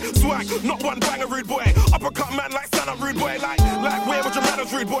 rude boy. Swag, not one banger, rude boy. Uppercut man like stand up, rude boy. Like where was your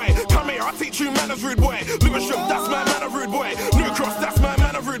manners, rude boy? Come here, I'll teach you manners, rude boy. Lewisham, that's my manner, rude boy. New Cross, that's my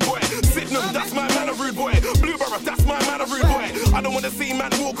manner, rude boy. Sydenham, that's my manner, rude boy. Blueborough, that's my manner, rude boy. I don't wanna see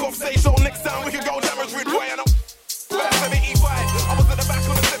man walk off stage, so next time we can go damage, rude boy. And I'm 75. I was at the back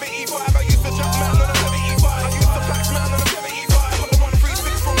on the 75. I used to jump man on the 75. I used to back man on the 75. Got the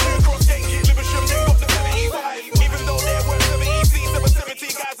 136 from New Cross, Gate, Lewisham, then got the 75. Even though there were 70 there were 70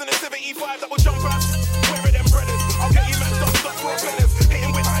 guys in the 75 that would jump out. Where are them brothers? I'll get you man dust up for fellas.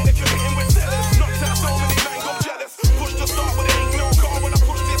 Hitting with Heineken, hitting with sellers. Knocked out so many man got jealous. Push to start with it ain't no car. When I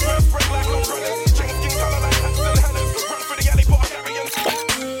push this man spread like umbrellas. Chain skin colour like hats and hannahs. Run for the alley, but I carry and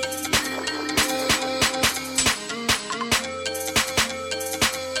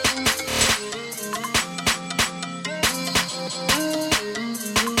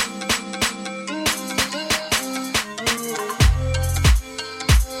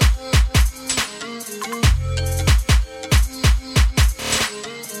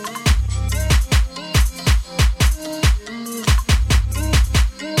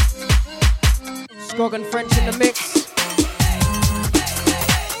Skog and French in the mix.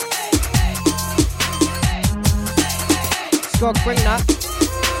 Skog, bring that.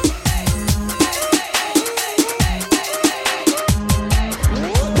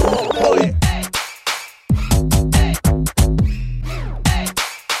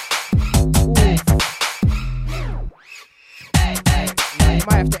 You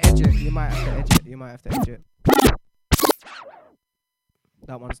might have to edge it. You might have to edge it. You might have to edge it.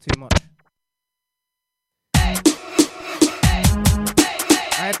 That one's too much.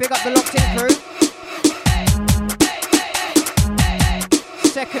 Alright, big up the Locked In crew.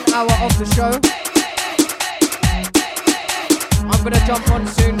 Second hour of the show. I'm gonna jump on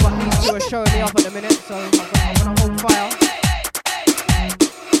soon, but these two are showing me off at the minute, so I'm gonna hold fire.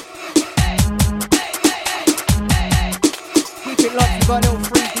 Keep it locked, we've got a little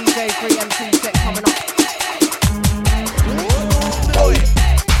free DJ, free MC set coming up.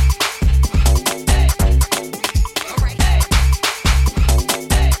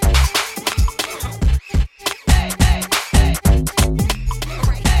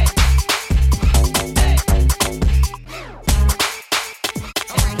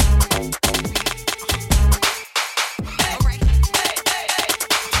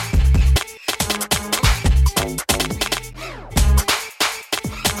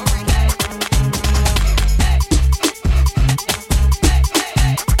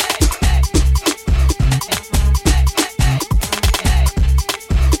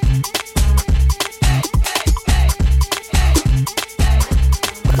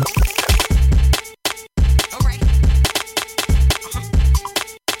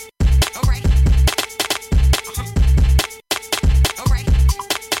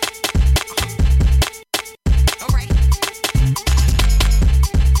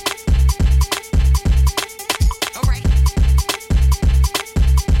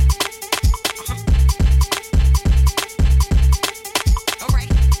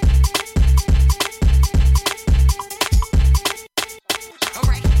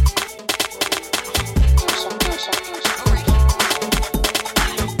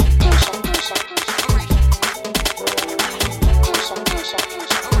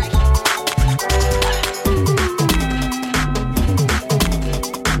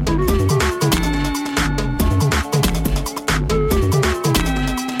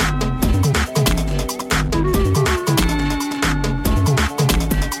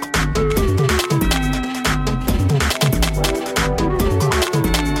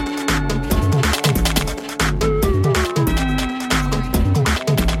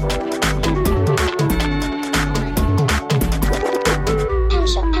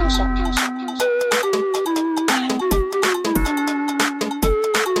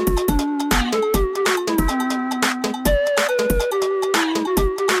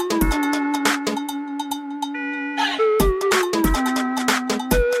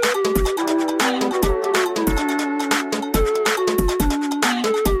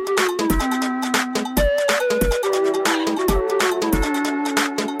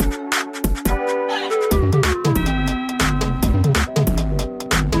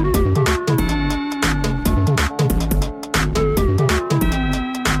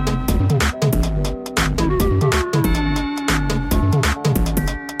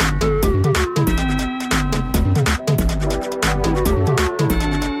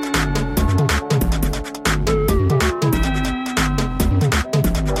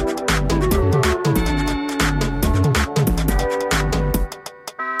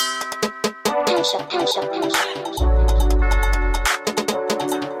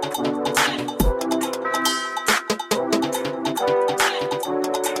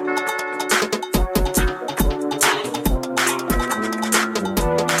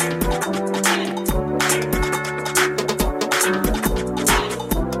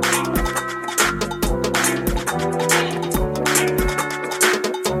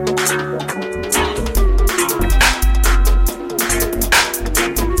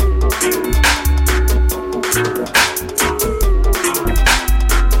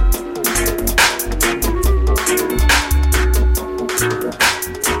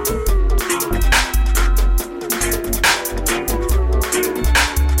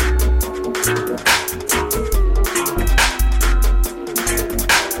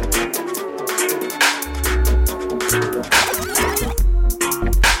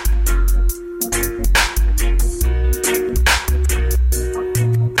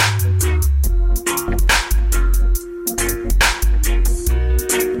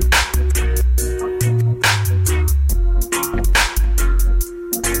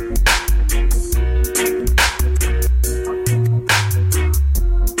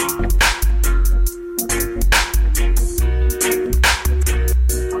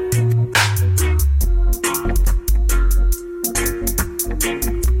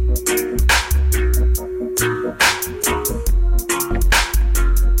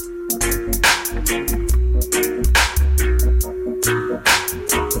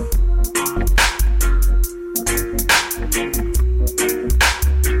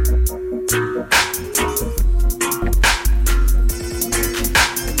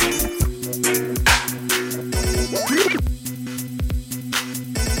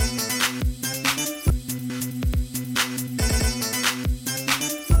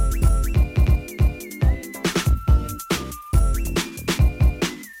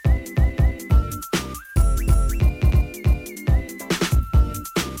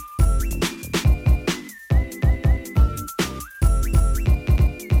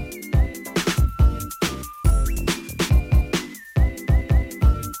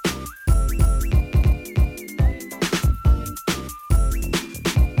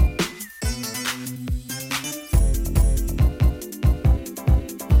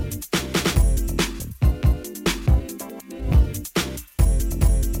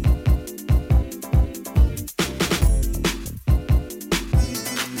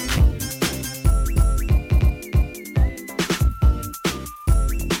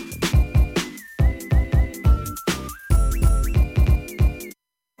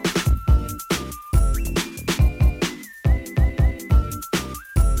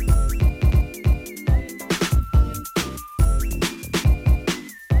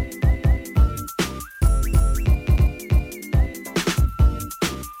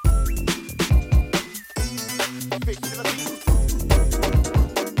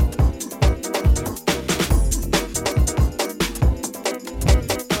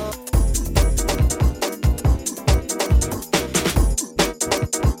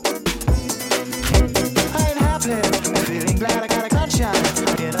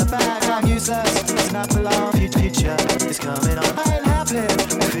 useless, it's not for long. Future is coming on. I ain't happy,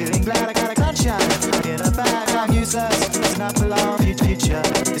 I'm feeling glad I got a gunshot in a bag. I'm useless, it's not for long. Future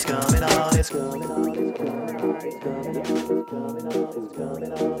is coming on. It's coming on.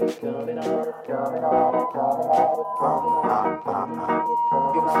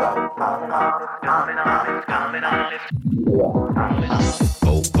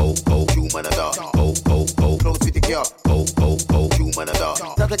 Oh, oh, oh, human and dark. Oh, oh, oh, close with the gear. Oh, oh, oh, human and dark.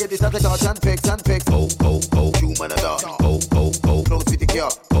 Start to get this, start to touch and fix and fix. Oh, oh, oh, human and dark. Oh, oh, oh, close with the gear.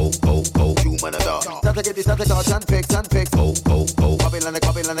 Oh, oh, oh, human and dark. Start to get this, start to touch and fix and fix. Oh, oh, oh, Babylon,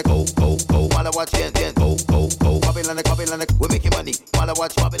 oh, oh, oh, Mala watch yen, oh, oh, oh, Babylon, we're making money. Mala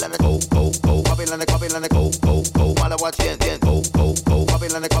watch Babylon, oh, oh, oh, Babylon, oh, oh, oh, Mala watch yen, oh, oh, oh,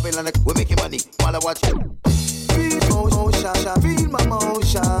 Babylon, we're making money. Mala watch. Feel motion, feel my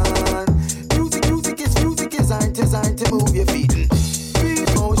motion. Music is designed to move your feet. Feel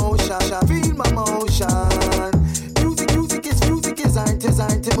motion, feel my motion. Music is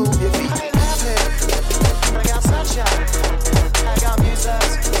designed to move your feet. I ain't happy, I got sunshine. I got music,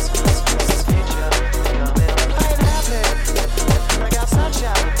 it's future. I ain't happy, I got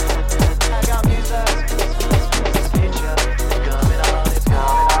sunshine. I got music, it's future. Coming on, it's coming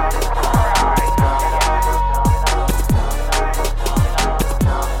on, it's coming on, it's coming on.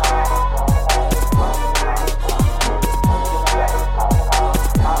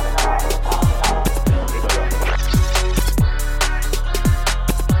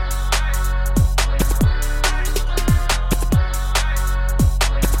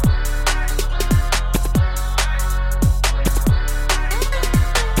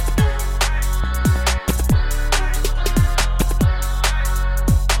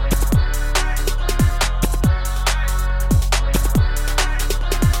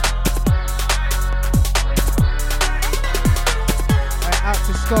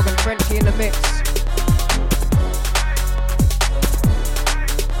 Skog and Frenchie in the mix.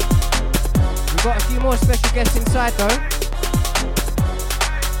 We've got a few more special guests inside though.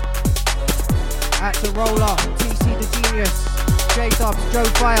 At the Roller, TC the Genius, J Dubs, Joe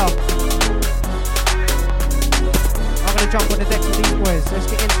Fire. I'm gonna jump on the decks with these boys. Let's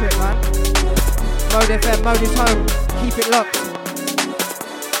get into it, man. Mode FM, Mode is home. Keep it locked.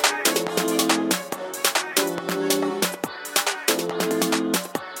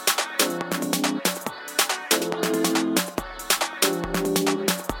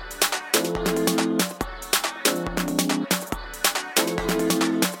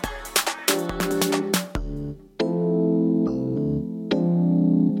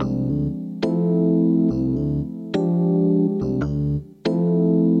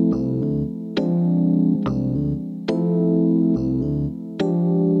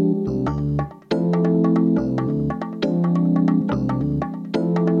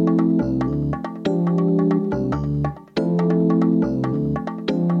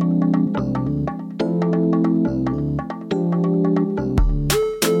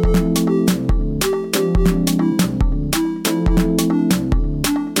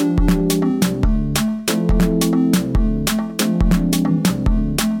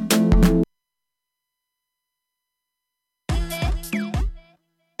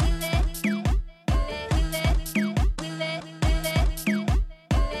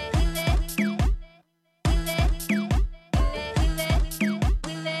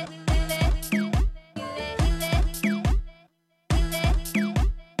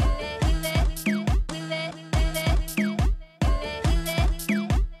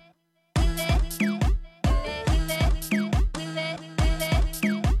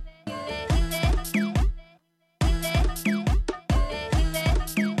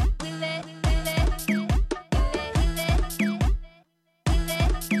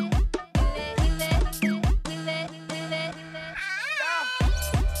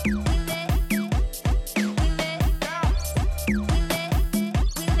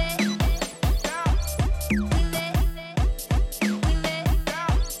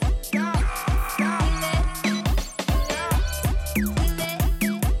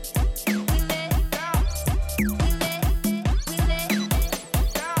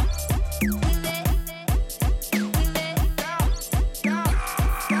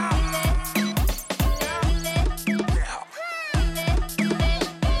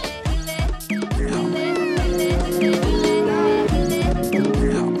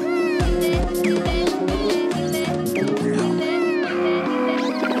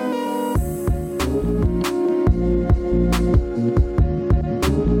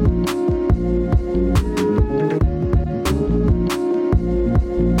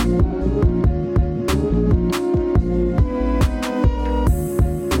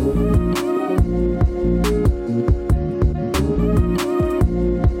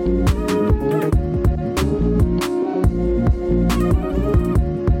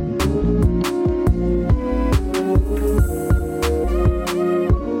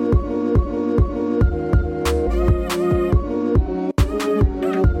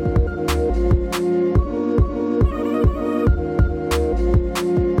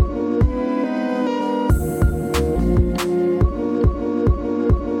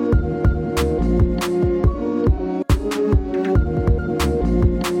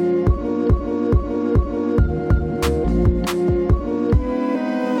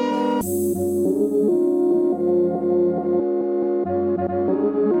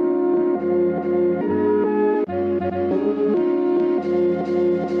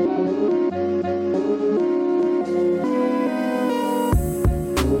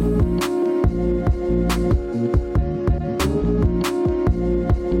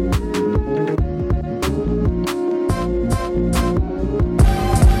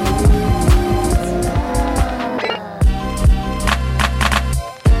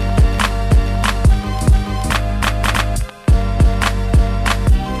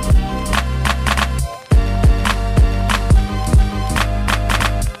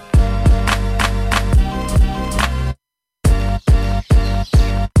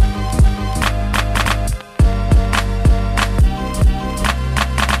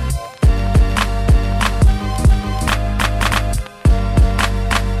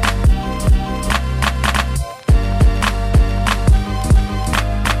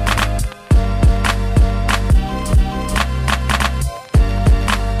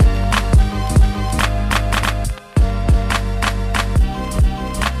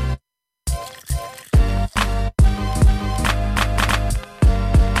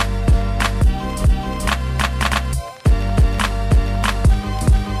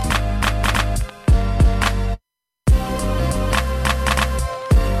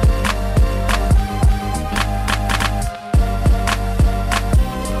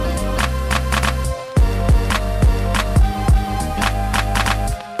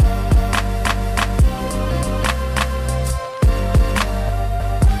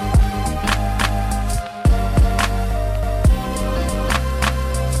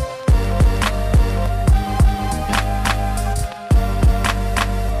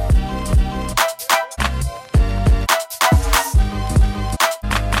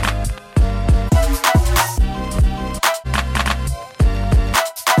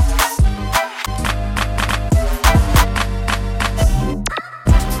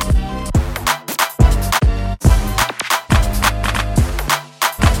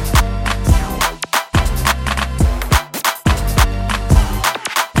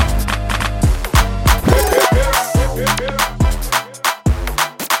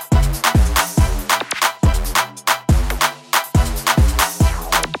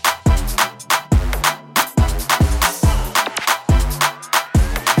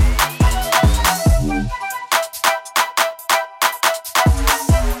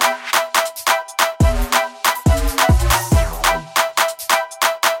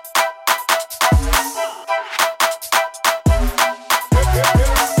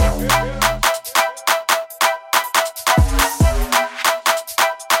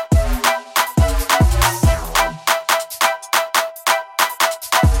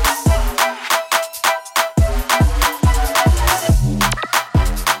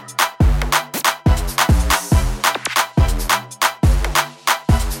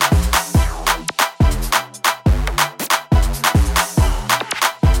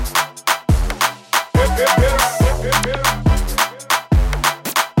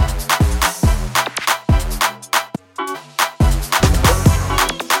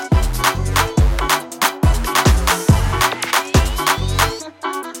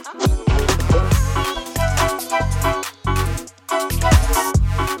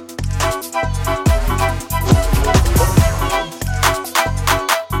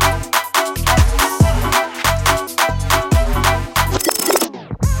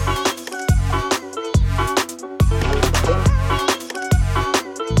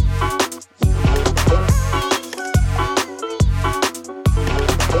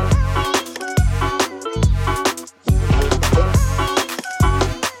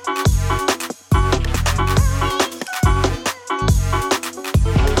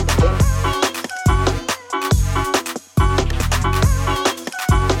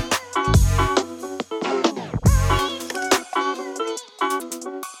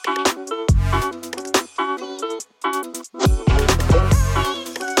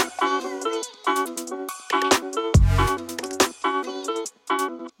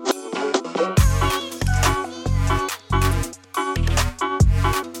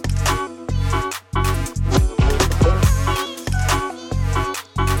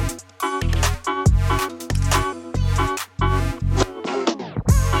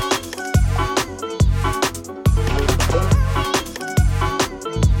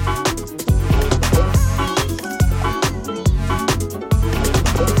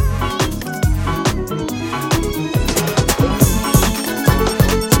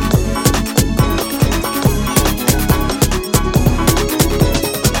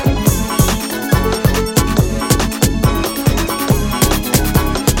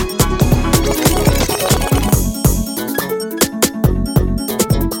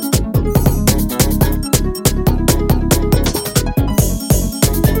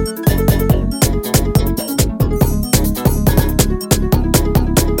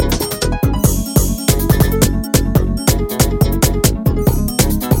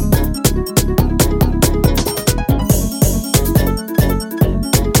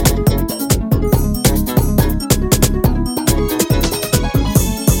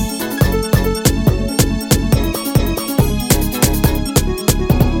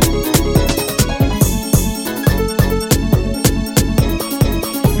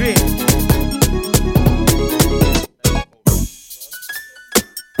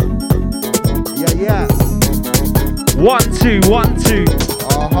 2, 1, 2.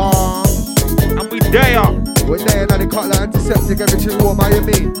 And we there. We're there now, the Cutler Antiseptic, everything warm,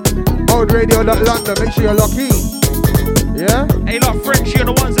 Miami. Mode Radio.London, make sure you're locked in. Yeah? Hey, look, Frenchie on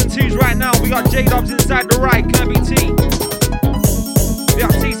the 1s and 2s right now. We got J-Dubs inside the right, Kirby T. We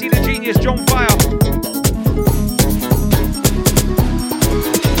got TC the Genius, John Fire.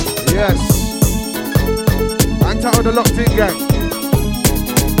 Yes. Hang tight on the locked in gang.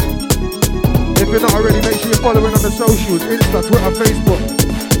 If you're not already, make sure you're following on the socials, Insta, Twitter, Facebook.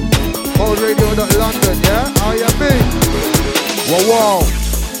 Mode Radio.London, yeah? How you mean? Whoa, whoa.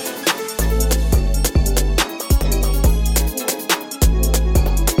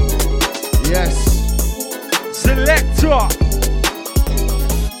 Yes. Selector.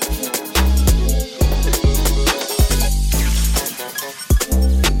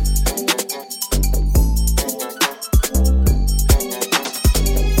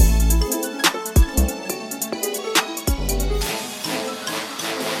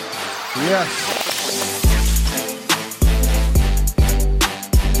 Yes.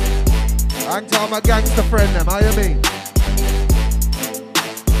 Hang to my gangster friend them, how you mean?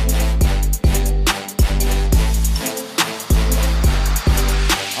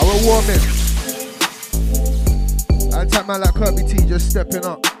 Our warming. And tap man like Kirby T just stepping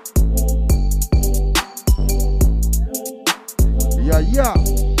up. Yeah, yeah.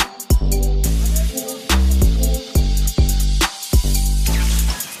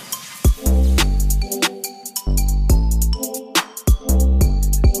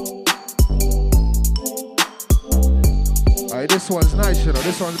 This one's nice, you know,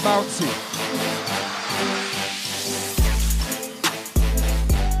 this one's bouncy.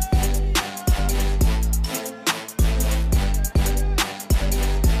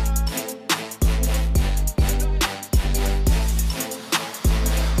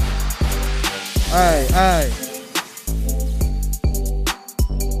 Hey, hey.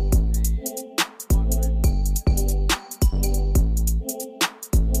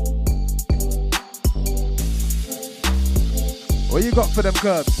 What you got for them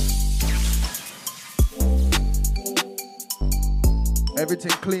curbs?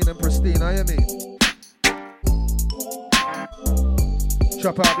 Everything clean and pristine, I mean.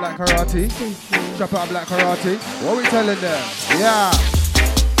 Chop out Black Karate. Chop out Black Karate. What we telling them? Yeah.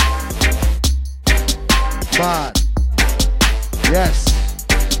 Man. Yes.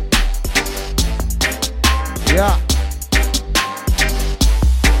 Yeah.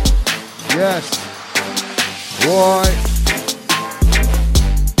 Yes. Boy.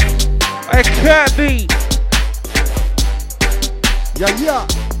 It can't be. Yeah, yeah.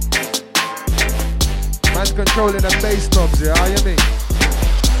 Man's controlling the bass knobs, yeah, how you mean?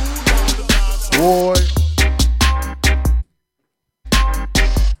 Boy.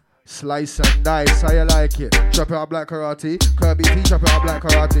 Slice and dice, how you like it? Chop out Black Karate. Kirby T, chop out Black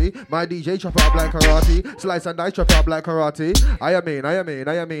Karate. My DJ, chop out Black Karate. Slice and dice, chop out Black Karate. I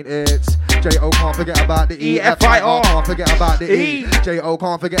mean, it's J.O. can't forget about the E. F.I.R. can't forget about the E. J.O.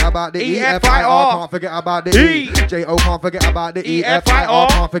 can't forget about the E. F.I.R. can't forget about the E. J.O. can't forget about the E. F.I.R.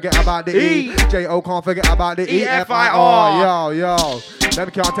 can't forget about the E. J.O. can't forget about the E. F.I.R. Yo. Them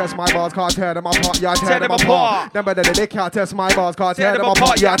can't test my bars, can't tear them apart. Yeah, tear them apart. Them better they can't test my bars, can't tear them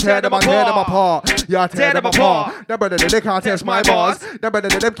apart. Yeah, tear them apart. Yeah, tear them apart. Them better they can't test my bars. Them better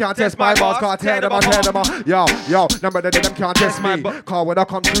them can't test my bars, can't tear them apart. Yo. Them better them can't test me. Car when I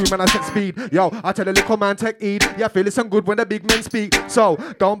come through, man, I set speed. Yo, I tell the little man take heed. Yeah, feel it's some good when the big men speak. So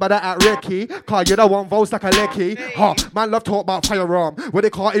don't bother at Ricky, car you don't want votes like a lecky. Man love talk about firearm when they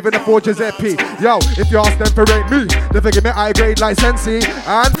can't even afford Giuseppe. Yo, if you ask them for rate me, they forgive me high grade licensee.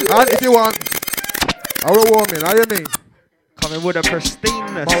 And if you want, I will warm in, how you mean? Coming with a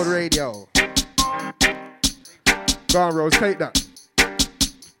pristineness. Mode Radio. Go on, Rose, take that.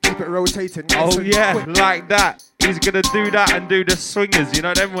 Keep it rotating. Oh yeah, quick. Like that. He's gonna do that and do the swingers, you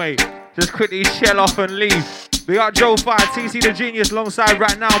know them way. Just quickly shell off and leave. We got Joe Fire, TC the Genius alongside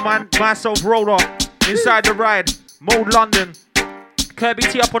right now, man. Myself, Roller, inside the ride. Mode London. Kirby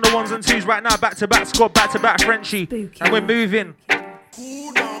T up on the 1s and 2s right now. Back to back squad, back to back Frenchie. Spooky. And we're moving.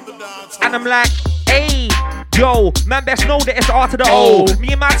 And I'm like, hey, yo, man best know that it's the art of the O. Me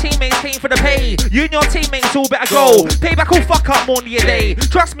and my teammates paying for the pay. You and your teammates all better go. Payback will fuck up more than a day.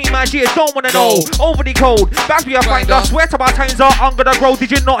 Trust me, my G's don't wanna know. Overly cold, Bazzy I find us. Swear to my times are I'm gonna grow.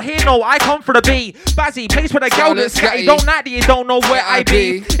 Did you not hear? No, I come for the B. Bazzy, place for the girl that's scatty. Don't like that you don't know where I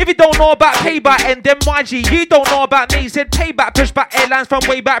be. If you don't know about payback and then YG, you don't know about me. Said payback, pushback airlines from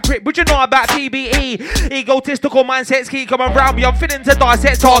way back. Prick, would you know about PBE? Egotistical mindsets keep coming around me. I'm feeling to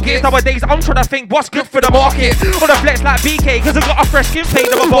dissect targets. Nowadays I'm trying to think what's good for the market. it. On the flex like BK, cause I got a fresh skin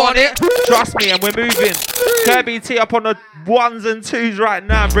fade of a bonnet. Trust me, and we're moving. Kirby T up on the 1s and 2s right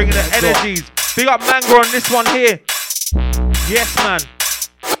now, bringing the energies. Big up Mango on this one here. Yes, man.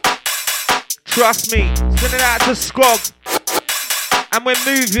 Trust me. Send it out to Skog. And we're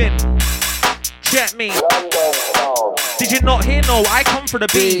moving. Check me. Did you not hear? No, I come for the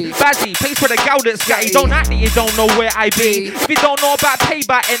B. Bazzy, place for the gal that's scatty. Don't act that you don't know where I be. If you don't know about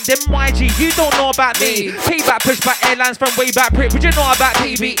payback, and then YG, you don't know about me. Payback, pushback, airlines from way back, prick. But you know about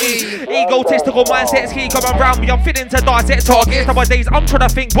PBE. Egotistical mindsets keep coming around me. I'm fitting to dissect targets. Nowadays, I'm trying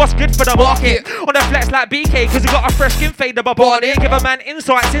to think what's good for the market. On the flex like BK, cause you got a fresh skin fade of a bonnet. Give a man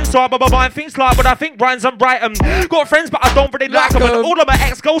insights inside, but my mind thinks like, but I think rhymes and write 'em. Got friends, but I don't really like 'em. And all of my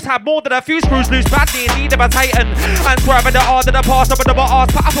ex-ghosts have more than a few screws loose. Badly in need of a titan. And swerving the art of the past, up in the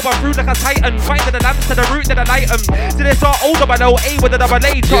arse, put up on my fruit like a titan. Finding the lamps to the root to the light 'em. Till they start older, but no A with a double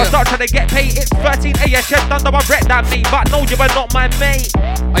A. Try to start trying to get paid. It's 13A, yeah, shed under my breath that me. But no, you are not my mate.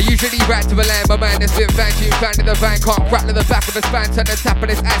 I usually rap to a land, my man is with Van Tune, fan in the van, can't crack to the back of a span, turn the tap on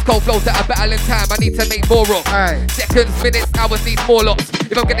this ice cold flows that are battling time. I need to make more of. Seconds, minutes, hours need more lots.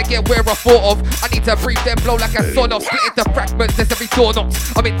 If I'm gonna get where I thought of, I need to breathe then blow like a son off. Split into fragments, there's every door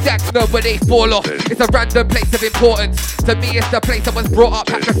knocks. I'm in Dax, no, where they fall off. It's a random place of importance. To me, it's the place I was brought up.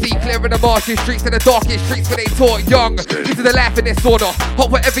 Had to see clear in the marshy streets and the darkest streets where they taught young. This is the life in this order. Hot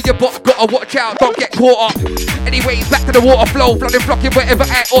whatever you bought, gotta watch out, don't get caught up. Anyways, back to the water flow, flooding, flocking wherever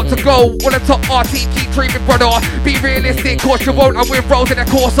I ought to go. On the top RT, keep dreaming, brother. Be realistic, cause you won't. I'm with rolls in a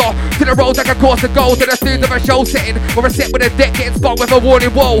Corsa. To the roads like a course to go. To the students of a show setting, or a set with a deck getting spun with a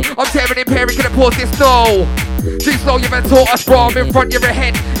warning. Whoa, I'm tearing in Perry, can I pause this? No. Too slow, you've been taught us, bro. I'm in front, you're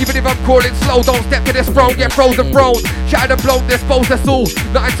ahead. Even if I'm crawling slow, don't step to this throne, get frozen, thrown. Shattered and blown, dispose us all.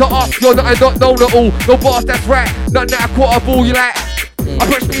 Nothing to us, you're nothing, not known at all. No bars, that's right. Nothing that I quarter ball, you like. I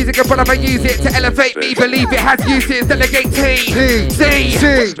push music in front of I use it to elevate me. Believe it has uses, delegate T.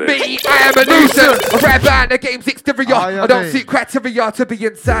 Me, I am a nuisance. A rap band, the game's exterior. I don't see criteria to be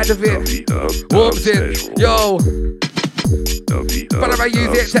inside of it. Warms in, yo. But if I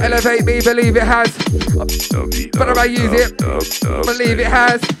use it to elevate me, believe it has. But if I use it, believe it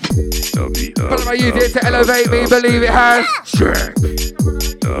has. But if I use it to elevate me, believe it has.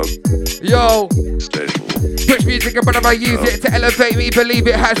 Yo. Push music in front of I use it to elevate me, believe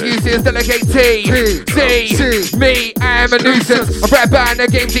it has uses, delegate T. Me, I am a nuisance. A rap band, the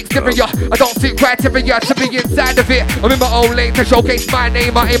game's exterior. I don't see criteria to be inside of it. I'm in my own lane to showcase my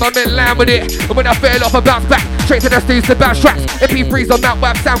name. I aim, I'm in line with it. And when I fell off, I bounce back. Straight to the studios to bounce tracks. MP3s on Mount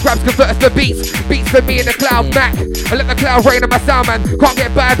Web, sound grabs converts to beats. Beats for me in the cloud Mac. I let the cloud rain on my sound, man. Can't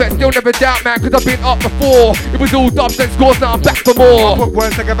get by, but still never doubt, man. Cause I've been up before. It was all dubs and scores, now I'm back for more. I put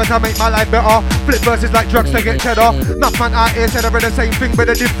words together to make my life better. Flip verses like drugs to get cheddar. Enough man out here said I read the same thing, but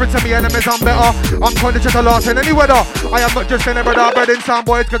the difference in me enemies I'm better. I'm conscious of loss in any weather. I am not just any brother, bred in some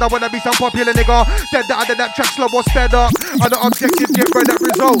boys, cause I wanna be some popular nigga. Dead that I did that track slow or sped up. And the objective get rid that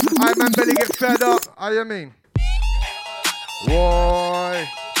result. I man belly get fed up. I mean. Boy.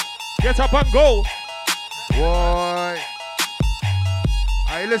 Get up and go. Boy.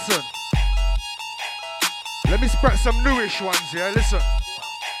 Hey, listen. Let me spread some newish ones here, listen.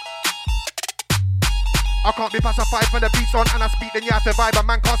 I can't be pacified when the beat's on and I speak, then you have to vibe. A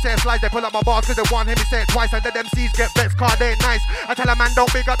man can't say it slides, they pull up my bars cause they want him to say it twice. And the MCs get vexed, car they ain't nice. I tell a man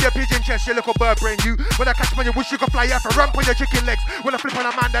don't big up your pigeon chest, you little bird brain. You, when I catch man, you wish you could fly, you have to ramp on your chicken legs. When I flip on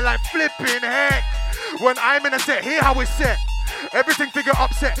a man, they're like flipping heck. When I'm in a set, hear how it's set. Everything figure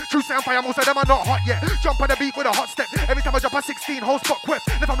upset. True sound fire, most of them are not hot yet. Jump on the beat with a hot step. Every time I jump a 16, whole spot quick.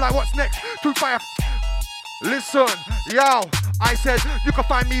 If I'm like, what's next? True fire. Listen, yo, I said you can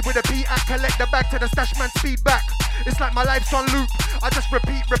find me with a beat and collect the bag to the stash man speed back. It's like my life's on loop. I just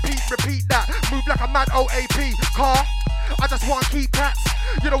repeat that. Move like a mad OAP car. I just want keep cats.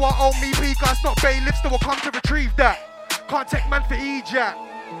 You don't want old me P, cause not bailiffs that will come to retrieve that. Can't take man for E-Jack.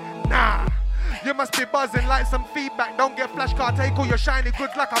 Nah. You must be buzzing like some feedback. Don't get flash card, take all your shiny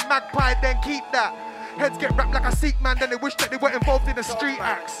goods like a magpie, then keep that. Heads get wrapped like a Sikh man, then they wish that they were involved in the street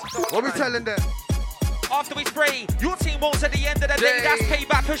acts. What we telling them? After we spray, your team won't at the end of the day. That's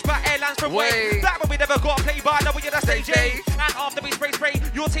payback, pushback, airlines from way. That one we never got play by, now we're at stage A. And after we spray,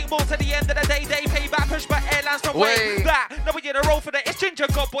 your team won't at the end of the day. They payback, pushback, airlines from way. That, now we're in a roll for the. It's Ginger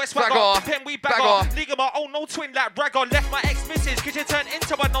God Boy swagger. Then we bagger. League of my own, no twin like bragger. Left my ex-missus, cause you turn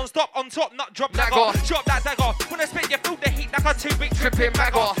into a non-stop on top, not drop dagger. Drop that dagger. When I spit, you feel the heat like a 2-big tripping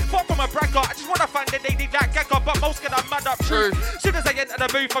bagger. Far from a bragger, I just wanna find the lady like gagger. But most get a mad up truth. Soon as I enter the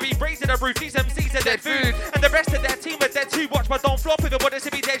booth, I'll be raising the roof. These MCs are dead food. And the rest of their team are dead too. Watch my don't flop with the what is to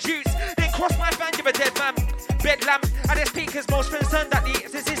be dead shoots. Then cross my fan, give a dead man. Bed lamp at its peak is most concerned that the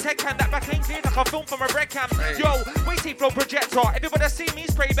existence head can. That back ain't clean like a film from a red cam. Yo, weighty flow projector. Everybody see me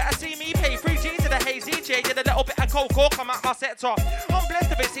spray, better see me pay. 3G to the hazy J, did a little bit of cold core come out my sector. I'm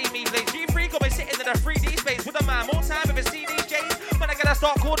blessed if it see me blaze. G3 got me sitting in a 3D space with a man. More time if it see these J's. When I gotta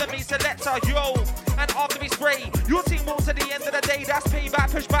start calling me selector, yo. And after we spray, your team won't to the end of the day. That's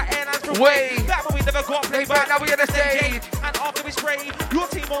payback, push back airlines from way. Back when we never got playback, now we on the stage. And after we spray, your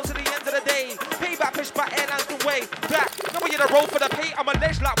team won't to the end of the day. Payback, push back airlines from way. Back, now we in a roll for the pay. I'm a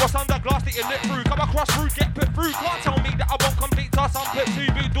ledge like what's under glass that you lit through. Come across rude, get put through. Can't tell me that I won't complete task. I'm put two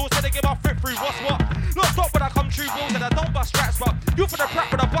big doors, so they give my fit through. What's what? Not stop when I come true rules and I don't bust straps, but you for the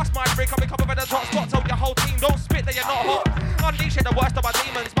prep when I bust my break. I'm coming with the top spot. Tell your whole team don't spit that you're not hot. Unleashing the worst of my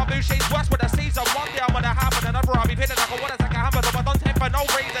demons. My boucher's worse with the season. One day I'm gonna happen, another I'll be pinning like a water like a hammer. So I don't take for no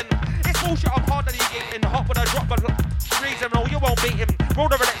reason. It's bullshit. I'm harder than you getting hot with a drop, but reason. No, you won't beat him. Roll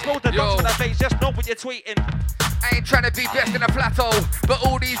the and explode the dots for the face. Just know what you're tweeting. I ain't trying to be best in a plateau, but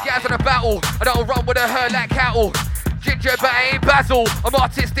all these guys on a battle. I don't run with a herd like cattle. Ginger, but I ain't Basil. I'm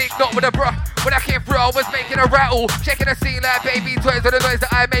artistic, not with a bruh. When I came through, I was making a rattle. Checking the scene like baby toys with the noise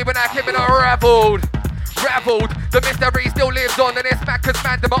that I made when I came in unraveled. Raveled, the mystery still lives on. And it's mad cause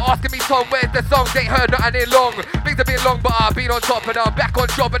man, them are asking me, Tom, where's the songs? Ain't heard nothing in long. Things have been long, but I've been on top and I'm back on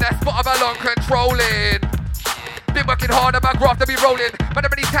job. And that spot of my long controlling. Been working hard on my graft to be rolling. But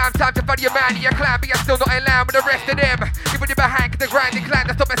how many times time to find your man and your clan, but you're still not in line with the rest of them. Even if I hang the grinding clan,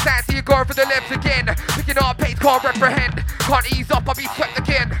 that's not my stance, so you're going for the limbs again. Picking up pace, can't reprehend. Can't ease up, I'll be swept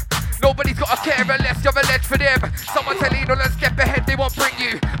again. Nobody's got a care unless you're a ledge for them. Someone to lean on and step ahead, they won't bring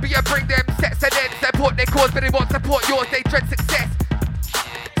you. But you bring them sets and ends. They put their cause, but they won't support yours. They dread success.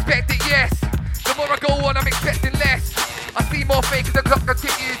 Expect it, yes. The more I go on, I'm expecting less. I see more fake as the clock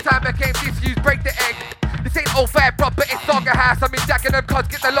continues. Time became disused, break the egg. This ain't old fair, bro, but it's Saga House. I'm in Dagenham, cuz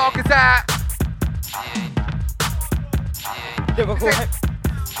get the loggers out.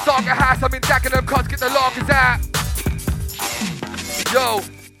 Saga House, I'm in Dagenham, cuz get the loggers out. Yo.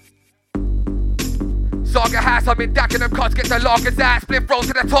 Saga House, I'm in Dagenham, cuz get the loggers out. Split roll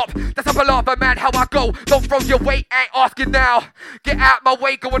to the top, that's a palaver, man, how I go. Don't throw your weight, ain't asking now. Get out my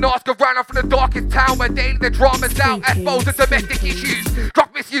way, go and ask around. I'm from the darkest town where daily the drama's out. Exposed to domestic issues.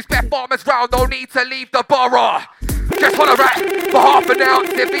 Drug misuse, best farmers round, no need to leave the borough. Just holler at for half an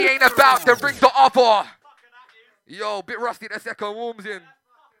ounce. If he ain't about, then ring the other. Yo, bit rusty, the second warms in.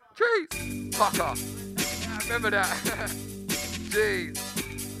 Jeez, fucker. Yeah, remember that. Jeez.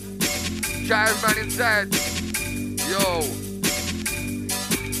 Giant man inside. Yo.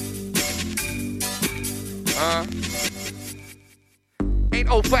 Ain't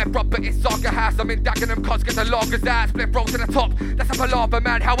old fair, bro, but it's Saga House. I'm in Dagenham, cuz get the loggers out. Split roll to the top, that's a palaver,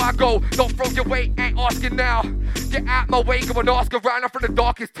 man, how I go. Don't throw your weight, ain't asking now. Get out my way, go and ask around. I'm from the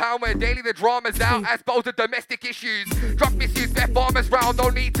darkest town where daily the drama's out. As both the domestic issues. Drug misuse, best farmers round, no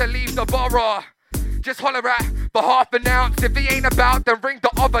need to leave the borough. Just holler at for half an ounce. If he ain't about, then ring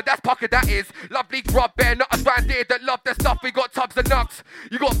the other. That's Pucker, that is. Lovely grub, bear not us round here that love the stuff. We got tubs of nuts.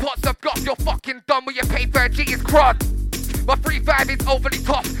 You got pots of guff. You're fucking done with your paper. G is crud. My 3-5 is overly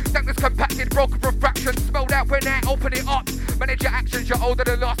tough. Tank compacted, broken from fractions. Smelled out when I open it up. Manage your actions, you're older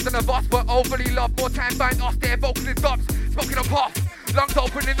than us. None of us were overly loved. More time find us there, vocal in dubs. Smoking a puff, lungs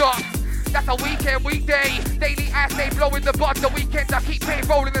opening up. That's a weekend, weekday. Daily ass, they blowing the bud. The weekends I keep paying,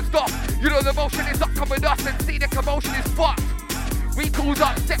 rolling and stop. You know the motion is up, come with us and see the commotion is fucked. We calls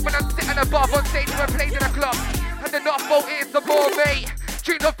upset when I'm sitting above on stage when plays in a club. And enough vote is the more, mate.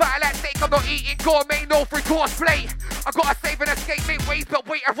 Tune the fire like steak, I'm not eating gourmet, no free course plate. I gotta save and escape, make ways, but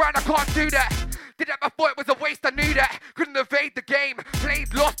wait around, I can't do that. Did that before, it was a waste, I knew that. Couldn't evade the game,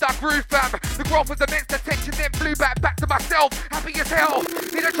 played, lost, I grew, fam. The growth was immense, the tension then flew back to myself. Happy as hell,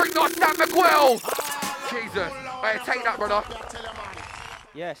 need a drink, not Sam McQuill. Jesus, hey, take that, brother.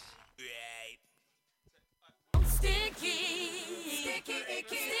 Yes. Sticky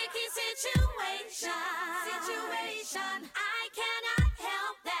situation. I cannot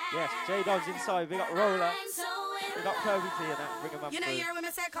help that. Yes, J-Dog's inside. We got Roller. We got Kirby T and that. Bring him up. You know your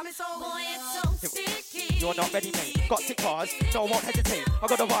women said coming so boy, it's so sticky. You're not ready, mate. Got sick bars, no won't hesitate. I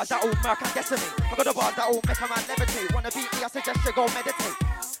got the bars that all murk and decimate. I got the bars that all make a man levitate. Wanna beat me, I suggest you go meditate.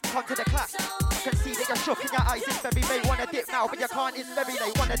 Come to the class. I can see that you're shook in your eyes, it's very late. Wanna dip now, but you can't, it's very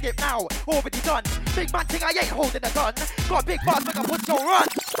late. Wanna dip now, already done. Big man thing, I ain't holding a gun. Got big bars, make a push, so run.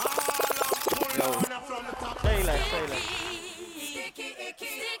 Say less.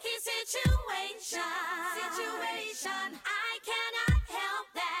 Sticky situation. I cannot help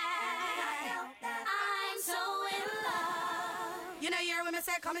that. I'm so in love. You know your women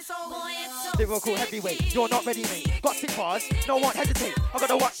said coming so boy, it's so Lyrical heavyweight, you're not ready, mate. Got sick bars, no won't hesitate. I got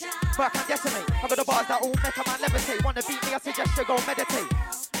the what, but I can't decimate. I got the bars that all make a man levitate. Wanna beat me, I suggest you go meditate.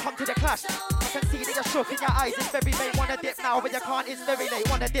 come to the clash. I can see that you're shook in your eyes. It's very late. Wanna dip now, but you can't. It's very late.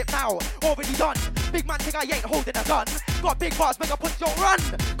 Wanna dip now. Already done. Big man think I ain't holding a gun. Got big bars, make a punch your run.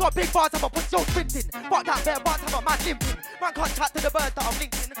 Got big bars, have a punch your sprinting. Fuck that bare bars, have a man limping. Man can't chat to the birds that I'm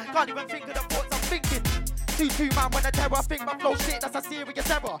linking. Can't even think of the thoughts I'm thinking. 2-2 man when the terror, think my flow shit, that's a serious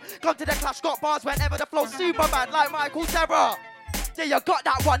error. Come to the clash, got bars whenever the flow super bad, like Michael Cera. Yeah, you got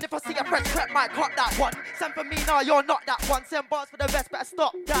that one. If I see a fresh crep, might cut that one. Send for me, nah, you're not that one. Send bars for the best, better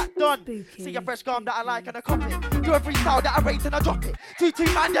stop that. Done. See a fresh gum that I like and I copy. Do a freestyle that I rate and I drop it.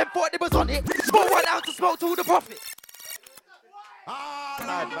 2-2 man, then thought it was on it. Smoke 1 ounce to smoke to the profit.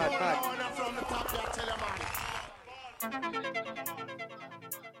 Mad. From the top, I tell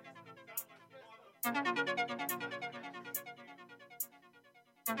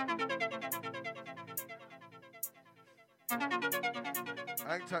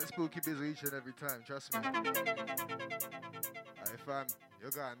Hang tight, Spooky busy each and every time, trust me. Hey fam,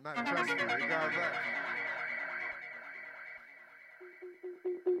 you're going mad, trust me, you're going mad.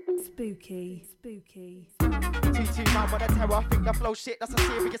 Spooky. 2-2 man with a terror, I think the flow shit, that's a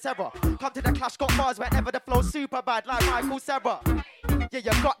serious error. Come to the clash, got bars whenever the flow's super bad, like Michael Cera. Yeah,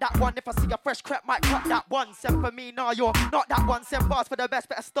 you got that one. If I see a fresh crep, might cut that one. Send for me, nah, you're not that one. Send bars for the best,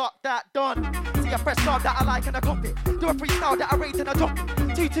 better stop that. Done. See a fresh song that I like and I copy. Do a freestyle that I rate and I drop it.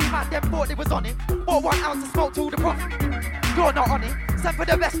 2-2 man, them thought it was on it. Bought 1 ounce of smoke to the profit. You're not on it. Send for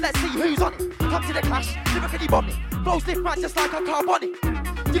the best, let's see who's on it. Come to the clash, lyrically bomb it. Flows lift man just like a carbonic.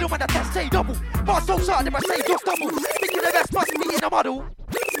 You don't want to test J double. Bar so sharp, if I say just double. Think of the best, must be in a model.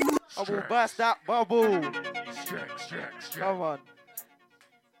 I will burst that bubble. Come on.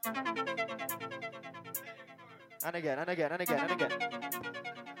 And again.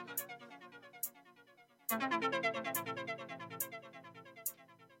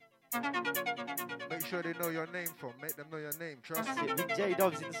 Make sure they know your name from. Make them know your name, trust me. Big J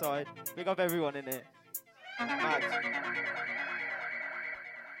Dubs inside. Big up everyone in there. Mad.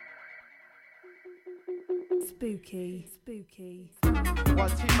 Spooky.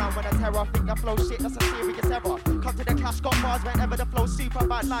 1-2 man when I terror, I think the flow shit, that's a serious error. Come to the clash, got bars whenever the flow's super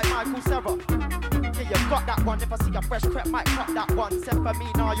bad, like Michael Cera. Yeah, you got that one. If I see a fresh crep, might cut that one. Send for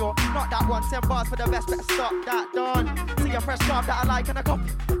me, nah, you're not that one. Send bars for the best, better stop that. Done. See a fresh garb that I like and I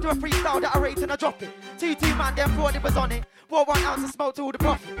copy. Do a freestyle that I rate and I drop it. 2-2 man, them thought it was on it. Bought 1 ounce of smoke to the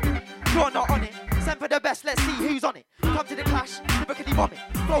profit. You're not on it. Send for the best, let's see who's on it. Come to the clash, lyrically bomb it.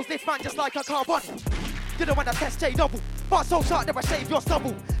 Flows lift man just like a carbonic. You don't want to test J double. But so sharp that I shave your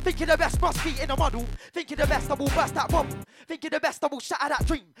stubble. Thinking the best must be in a model. Thinking the best I will burst that bubble. Thinking the best I will shatter that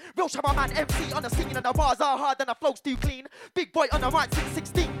dream. Real Shabba man MC on the scene and the bars are hard and the flows too clean. Big boy on the mic since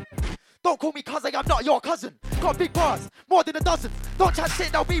 16. Don't call me cuz I am not your cousin. Got big bars, more than a dozen. Don't chat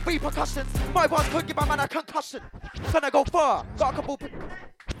shit, there'll be repercussions. My bars could give my man a concussion. Gonna go far, got a couple.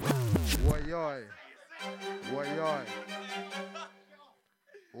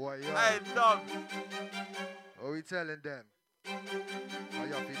 Woy. Hey, dog. What we telling them?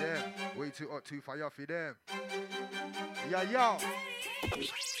 Fire for them. Way too hot to fire for them. Yo.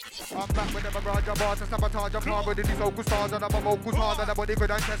 I'm back with them, I brought your bars and sabotage your plan with these vocal stars and I'm a vocals harder than body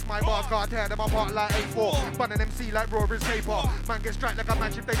could and test my bars. Can't tear them apart like A4. Bun an MC like Rory's paper. Man get strike like a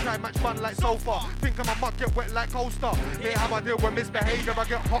match if they try match fun like sofa. Think I'm a muck, get wet like coaster. Hate how I deal with misbehavior. I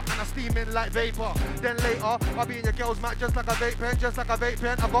get hot and I steam in like vapor. Then later, I'll be in your girl's mat just like a vape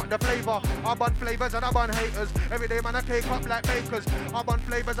pen, I got the flavor. I bun flavors and I bun haters. Every day man I cake up like bakers. I bun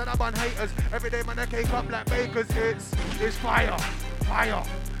flavors and I bun haters. Every day man I cake up like bakers. It's fire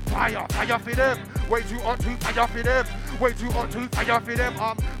for them. Way too hot to fire for them. Way too hot to fire for them.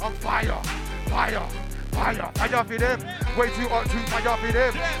 I'm fire for them. Way too hot to fire for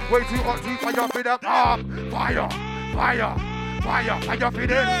them. Way too hot to fire for them. Fire for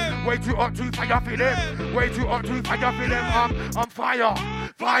them. Way too hot to fire for them. Way too hot to fire for them. I'm fire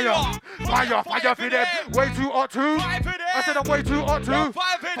for them. Way too hot to. I said I'm way too hot to.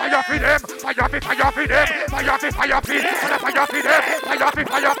 Fire for them. Fire for them. Fire for them.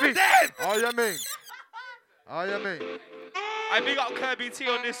 Fire for them. Oh, you mean? I big up Kirby T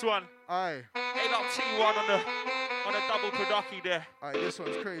on this one. Aye. Ain't up T1 on the double producky there. Aye, this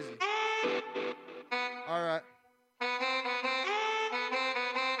one's crazy. Alright.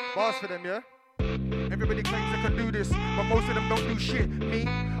 Bars for them, yeah? Everybody claims they can do this, but most of them don't do shit. Me,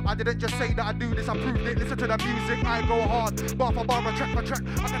 I didn't just say that I do this, I proved it. Listen to the music, I go hard. Bar for bar, track for track.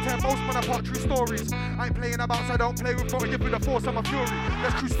 I can tell most men apart true stories. I ain't playing about, so I don't play with footy. With the force of my fury.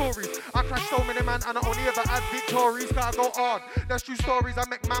 That's true stories. I crash so many man and I only ever had victories. Gotta go hard. That's true stories. I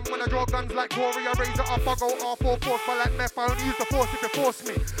make man when I draw guns like Corey. I raise it up, I go R4 force, but like meth, I only use the force if you force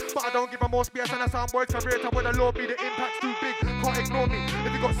me. But I don't give a more space and I sound boy career. Where the law be the impact's too big. can't ignore me.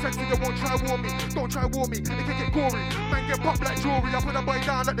 If you got sense, you won't try war me. Don't try war me, it can get gory. Man get popped like jewelry, I put a boy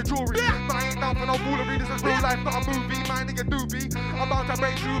down like the jewelry. But I ain't down for no foolery, this is real life, not a movie. Minding a doobie, I'm about to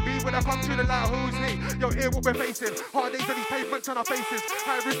break through B. When I come to the light, who's he? Yo, hear what we're facing. Hard days on these pavements on our faces.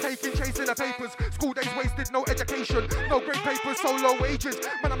 High risk taking, chasing the papers. School days wasted, no education. No great papers, so low wages.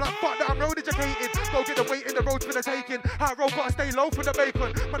 Man, I'm like, fuck that, I'm road educated. Go get the weight in the roads for the taking. High road, gotta stay low for the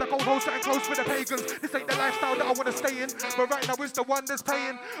bacon. Man, I go hold something close for the pagans. This ain't the lifestyle that I wanna stay in. But right now it's the one that's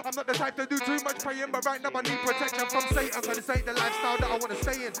paying. I'm not the type to do too much praying. But right now I need protection from Satan. Cause this ain't the lifestyle that I wanna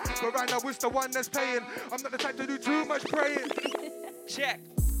stay in. But right now it's the one that's paying. I'm not the type to do too much praying. Check.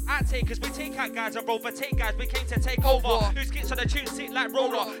 At takers, we take out guys and overtake guys, we came to take over. Who skits on the tune, sit like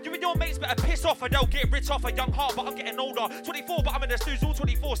roller. You and your mates better piss off or they'll get rich off a young heart, but I'm getting older. 24, but I'm in the snooze, all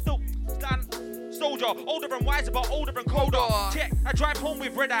 24, still stand. Soldier, older and wiser, but older and colder. Check, I drive home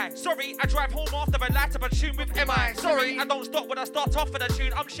with red eye. Sorry, I drive home after a light up a tune with MI. Sorry, I don't stop when I start off with a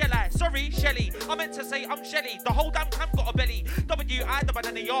tune. I'm Shelly. Sorry, Shelly. I meant to say I'm Shelly. The whole damn camp got a belly. W-I the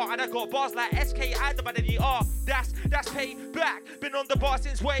than the R, and I got bars like S-K-I the than the R. That's payback. Been on the bar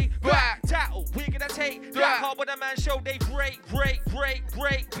since way back. Tattle, we're gonna take that. Hard when a man show they break.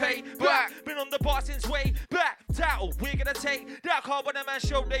 Payback. Been on the bar since way back. Tattle, we're gonna take that. Hard when a man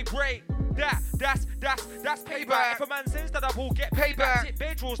show they break. That's payback. If a man says that I will get payback, tip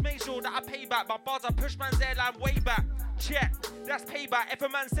bedrolls, make sure that I pay back. My bars I push man's airline way back. Check, that's payback. If a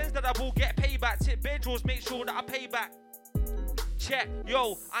man says that I will get payback, tip bedrolls, make sure that I pay back. Check,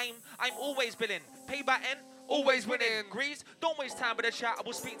 yo, I'm always billing. Payback and always winning. Grease, don't waste time with a chat. I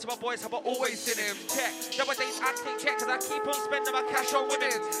will speak to my boys, how I always seen him. Check, nowadays I take check cause I keep on spending my cash on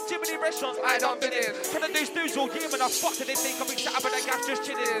women. Jiminy restaurants, I don't been in. Trying to do snooze all year when I fucked and they think I'm sat up with a gas just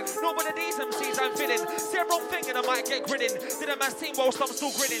chilling. No one of these MCs I'm feeling. Say a wrong thing and I might get grinning. Did a man's team whilst I'm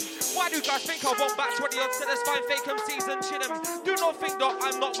still grinning. Why do you guys think I won't back 20 odds? Let's find fake MCs and chill them. Do not think that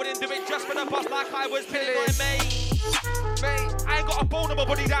I'm not willing to do it just for the bus like I was pinning my mate. I ain't got a bone in my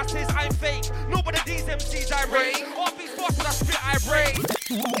body that says I'm fake. Nobody of these MCs I rate. All these thoughts when I spit I rate.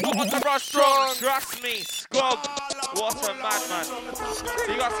 Not on the rush strong. Trust me, Skog. What a madman.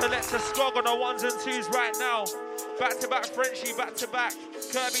 You got Selector Skog on the ones and twos right now. Back to back Frenchie, back to back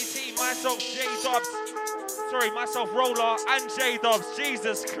Kirby T, myself J Dubs. Sorry, myself Roller and J Dubs.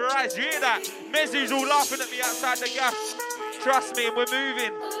 Jesus Christ, you hear that? Mezu's all laughing at me outside the gaff. Trust me, and we're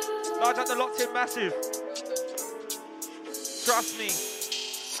moving. Large at the locked in massive. Trust me,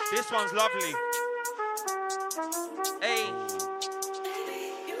 this one's lovely. Hey,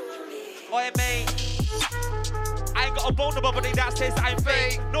 oi mate, I ain't got a bone in my body that says I'm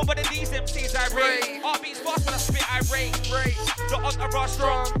fake. Nobody these MCs I rate. Heartbeats fast when I spit I rate. The entourage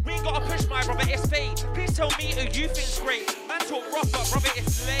strong. We ain't gotta push my brother, it's fate. Please tell me who you think's great. Man talk rough, but brother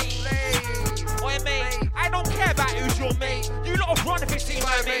it's late. Oi mate, I don't care about who's your mate. You lot of run if you see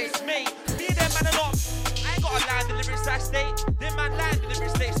my mates, mate. Me and them man are not. I ain't gotta line the lyrics I state. Them man line the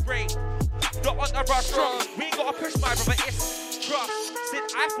lyrics they spray. The entourage strong. We ain't gotta push my brother, it's trust. Said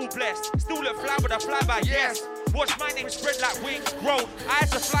I feel blessed. Still look fly with a flyby, yes. Watch my name spread like wings grow. I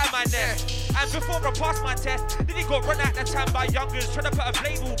had to fly my nest. And before I passed my test, then he got run out the time by youngers trying to put a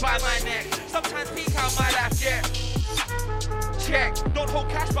label by my neck. Sometimes peek out my life, yeah. Check. Don't hold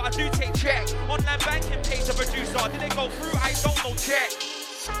cash, but I do take check. Online banking page a producer. Did it go through? I don't know. Check.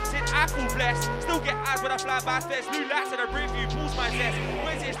 Said I feel blessed. Still get eyes when I fly by fest. New lights and a review pulls my zest.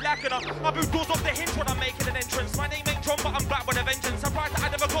 Where's this lacking up? I move doors off the hinge when I'm making an entrance. My name ain't John, but I'm back with a vengeance. Surprised that I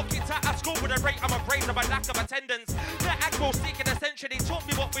never got kicked out of school with a rate. I'm afraid of a lack of attendance. The act will seek an ascension. He taught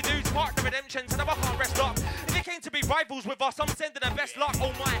me what we do. Part the redemption. So now I can't rest up. If it came to be rivals with us, I'm sending the best luck.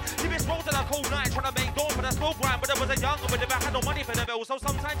 Oh my. You missed rolls on a cold night. Trying to make dawn for the slow grind. But I was a young and we never had no money for the bill. So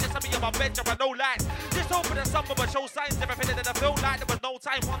sometimes just me on my bed, there are no lights. Just open the summer but show signs. Never fitted in the film like there was no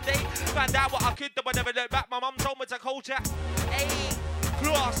time one day. Found out what I could do, but never look back. My mum told me to culture. Ayy,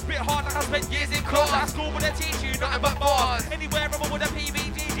 class, spit hard like I spent years in class. At school would I teach you nothing but bars. Anywhere I'm with a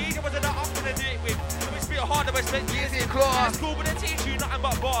PBGG, there was enough I'm gonna do it with. And we spit hard, I spent years in class. At school would I teach you nothing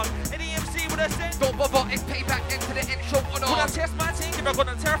but bars. Any MC would I send? Don't bother, it's payback into the intro or not. When I test my team, if I'm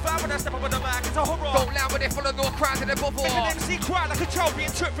gonna terrify when I step up on the mic, it's a horror. Don't lie when they full of no crowds and they bubble. Make an MC cry like a child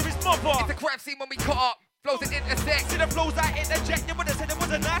being tripped from his mother. It's a crime scene when we cut up. Flows and intersect. See the flows I interject. You would've said it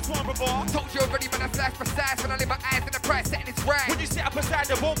was a nice one before. Told you already when I flash precise. When I leave my eyes in the price setting it's right. When you sit up aside,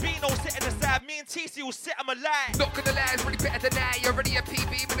 there won't be no sitting aside. Me and TC will sit on my line. Not gonna lie, it's really better than I. You're already a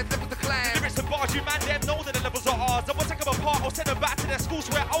PB when it's levels to climb. Lyrics and bars, you man them know that the levels are ours. I will take them apart, I'll send them back to their schools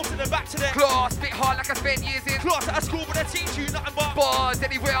where I'll send them back to their class. Spit hard like I spent years in class at a school when I teach you nothing but bars.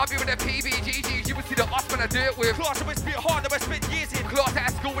 Anywhere I'll be with a PBGGs. You will see the us when I do it with class. I will spit hard, I will spit years in class at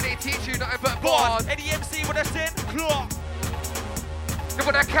a school when they teach you nothing but bars. Any MC when I send class. They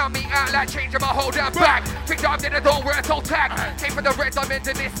wanna count me out like changing my whole damn back. Think that I'm in the door where it's all tag. Came for the reds, I'm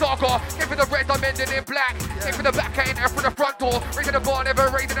ending this saga. Came for the reds, I'm ending in black. Came for the back, I ain't there for the front door. Raising the bar, never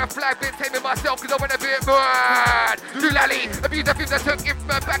raising a flag. Been taming myself cause I went a bit mad. Doolally, abuse the things I took, give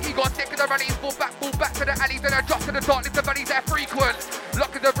my back. He got sick of the rallies, fall back to the alleys. Then I drop to the darkness, the valleys are frequent.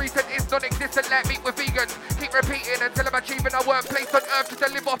 Luck is the recent, is non-existent, like meat with vegans. Keep repeating until I'm achieving. I weren't placed on earth just to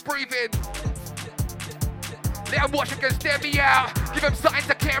live off breathing. Let them watch, you can stare me out. Give them something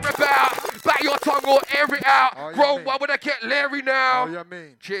to care about. Bite your tongue or air it out. Grown, why would I get Larry now? Oh, you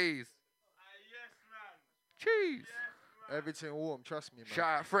mean? Cheese. Cheese. Everything warm, trust me, man.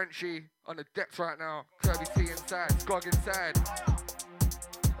 Shout out Frenchie on the decks right now. Kirby T inside, Skog inside.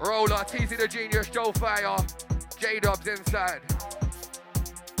 Roller, TC the Genius, Joe Fire. J-Dubs inside.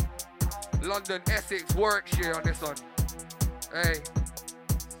 London, Essex, Warwickshire on this one. Hey.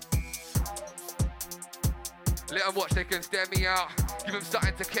 Let them watch, they can stare me out. Give them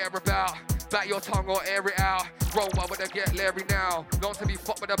something to care about. Bat your tongue or air it out. Roll, why would I get Larry now? Not to be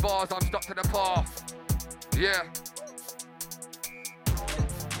fucked with the bars, I'm stuck to the path. Yeah.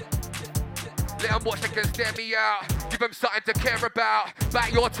 Let them watch, they can stare me out. Give them something to care about.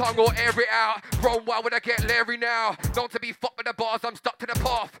 Bat your tongue or air it out. Roll, why would I get Larry now? Not to be fucked with the bars, I'm stuck to the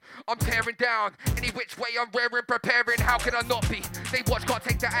path. I'm tearing down. Any which way I'm wearing, preparing. How can I not be? They watch, can't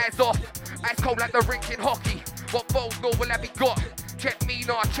take their eyes off. Ice cold like the rink in hockey. What balls nor will I be got? Check me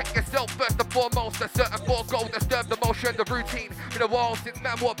now, check yourself first and foremost. A certain ball goal disturb the motion, the routine. Been a while since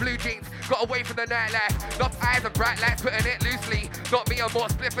man wore blue jeans. Got away from the nightlife. Lost eyes and bright lights, putting it loosely. Not me, I'm more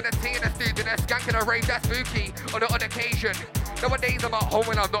spliffing a tea and a student. A skank and a rave that's spooky on the odd occasion. Nowadays I'm at home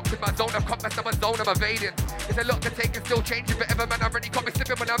when I'm locked in my zone of compass. I'm a zone I'm evading. It's a lot to take and still changing. But ever man, I already got me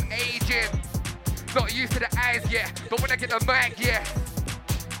slipping when I'm aging. Not used to the eyes yet, but when I get the mic, yeah.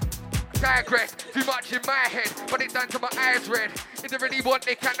 Digress, too much in my head, but it's done to my eyes red. If they really want,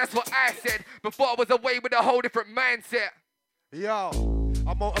 they can, that's what I said. Before I was away with a whole different mindset. Yo,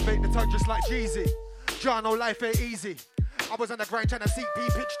 I motivate the tongue just like Jeezy. John, no life ain't easy. I was on the grind trying to CP,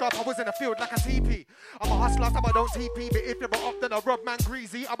 pitched up, I was in the field like a TP. I'm a hustler, so I don't TP, but if you're up, then I rub man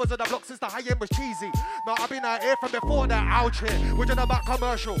greasy. I was on the block since the high end was cheesy. Now I've been out here from before that, ouch here. We're just about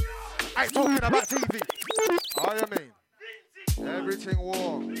commercial, I ain't talking about TV. Oh, you mean? Everything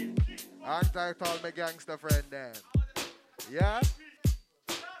warm. Anti-told me gangster friend then. Yeah?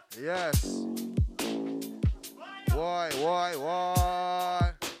 Yes. Why?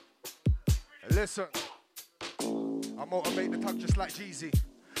 Listen. I motivate the tug just like Jeezy.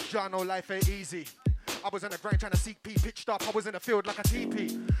 John, no life ain't easy. I was in the grind trying to seek P, pitched up, I was in the field like a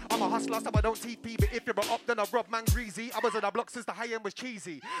TP. I'm a hustler, so I don't TP, but if you're up, then I rub man greasy. I was in the block since the high end was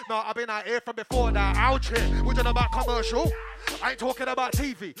cheesy. Now I've been out here from before that, ouch here. We're just about commercial, I ain't talking about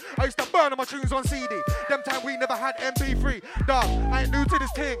TV. I used to burn my tunes on CD. Them time we never had MP3. Dog, I ain't new to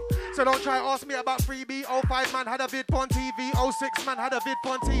this thing, so don't try to ask me about freebie. 05 man had a vid on TV, 06 man had a vid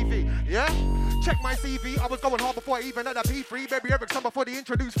on TV, yeah? Check my CV, I was going hard before I even had a P3. Baby Erickson before they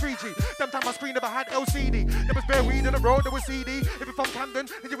introduced 3G. Them time my screen never had LCD. There was bare weed in the road, there was CD. If you're from Camden,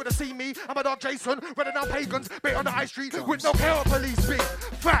 then you would have seen me. I'm a dog Jason, running down pagans, bait on the high street with no care of police beat.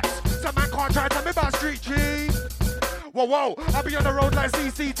 Facts, some man can't try to tell me about street G. Whoa, I'll be on the road like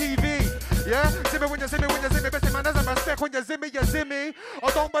CCTV. Yeah? See me when you see me, best man doesn't respect when you see me. Or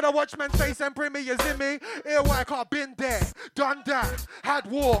don't bother watch man's face and bring me, you see me. Here why I can't been there, done that, had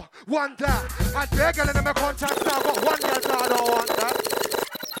war, won that. Had their girl in my contacts now, got one girl, so I don't want that.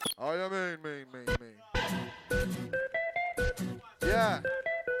 Oh, you mean. Yeah.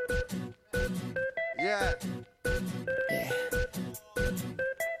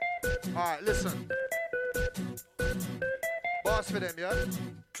 Alright, listen. Bars for them, yeah?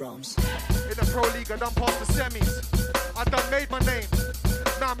 Drums. In the Pro League, I done past the semis. I done made my name.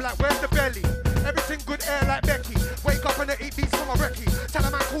 Now I'm like, where's the belly? Everything good air like Becky. Wake up and the 8 beats from a recce. Tell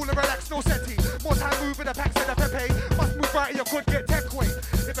a man cool and relax, no settee. More time moving the packs in the Pepe. Must move right, you could get tech weight.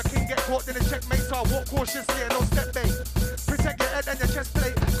 If a king get caught, then it's checkmate. So I walk cautiously and no step bait. Protect your head and your chest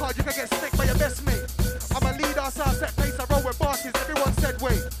plate. Cause you can get snaked by your best mate. I'm a leader, so I set pace. I roll with bosses, everyone said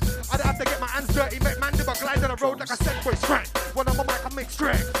wait. I don't have to get my hands dirty, make man do a glide on the road like a Segway. Strength. When I'm on mic, I make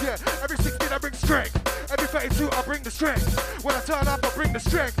strength. Yeah, every 16 I bring strength. Every 32 I bring the strength. When I turn up, I bring the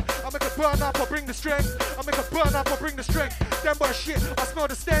strength. I make it burn up, I bring the strength. I make it burn up, I bring the strength. Them boy shit, I smell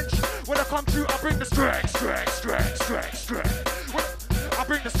the stench. When I come through, I bring the strength. I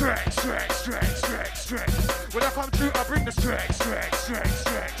bring the strength. When I come through, I bring the strength.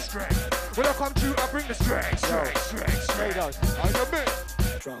 When I come through, I bring the strength. Are you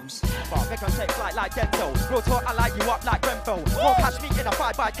drums. But make us take flight like Denzel. Real talk, I light you up like Grenfell. Won't catch me in a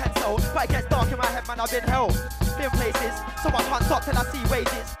fight by cancel. But it gets dark in my head, man, I've been hell. Been places, so I can't stop till I see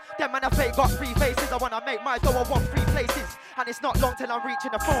wages. Them man, I fake got 3 faces. I wanna make my dough, I want 3 places. And it's not long till I'm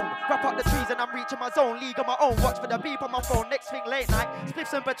reaching the phone. Wrap up the trees and I'm reaching my zone. League on my own, watch for the beep on my phone. Next thing late night,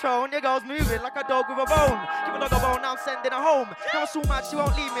 spliffs and Patron. Your girl's moving like a dog with a bone. Give a dog a bone, now I'm sending her home. Now I'm so mad she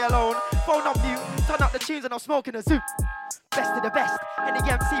won't leave me alone. Phone on mute, turn up the tunes and I'm smoking a zoo. Best of the best. And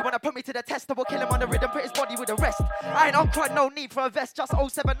the MC wanna put me to the test. I will kill him on the rhythm, put his body with the rest. I ain't on crud, no need for a vest. Just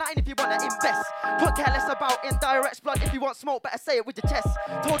 079 if you wanna invest. Put careless about indirect blood. If you want smoke, better say it with your chest.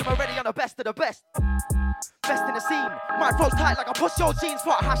 Told him already I'm the best of the best. Best in the scene. My flow's tight like I push your jeans.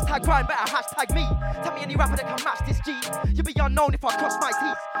 For a hashtag grind, better hashtag me. Tell me any rapper that can match this G. You'll be unknown if I cross my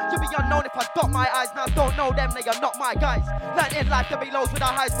teeth. You'll be unknown if I dot my eyes. Now don't know them, they are not my guys. Learn in life to be lows with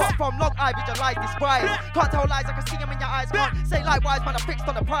our highs. But from long eye visualize this rise. Can't tell lies, I can see them in your eyes. Can't say likewise, man, I'm fixed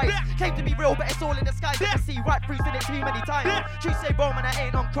on the prize. Came to be real, but it's all in the skies. I can see right through it too many times. True say bro, man, I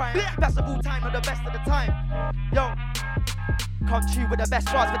ain't on crime. Best of all time, not the best of the time. Yo. Come true with the best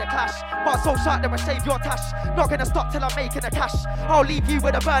bars for the clash. But so sharp that I save your tash. Not gonna stop till I'm making the cash. I'll leave you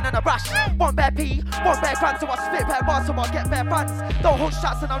with a burn and a rash. One bare P, one bare grand, so I spit bare bars, so I get bare fans. Don't hold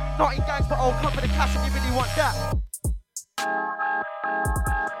shots and I'm not in gangs, but I'll come for the cash if you really want that.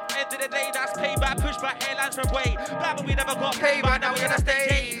 End of the day, that's payback, pushback, airlines from way. Back when we never got paid, but now we're gonna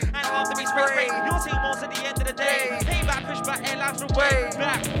stay. And after we spread rain, you'll see more at the end of the day. Payback, pushback, airlines from way.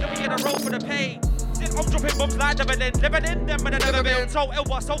 Back, then we get a roll for the pay. I'm dropping bombs like Neverland, living in them and I've never been. So ill,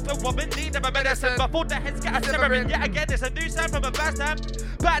 so feel woman, need them a medicine. Before the heads get a severing. Yet again, it's a new sound from a bad time.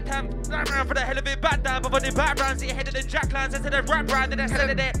 Bad time, for the hell of it, bad time. But when the backgrounds, it headed in jacklines into the rap brand, and they're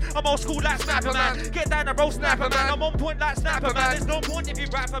selling it. I'm old school like Snapper Man. Get down the road, Snapper Man. I'm on point like Snapper Man. There's no point if you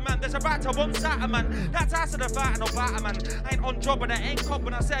rap for man. There's a rat to one satter man. That's ass of the fight, no batter man. I ain't on job and I ain't cop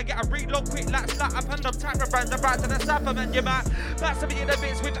when I say I get a reload quick like slap up and I'm type of brand. The rat to the Snapper man, you man. That's to be in the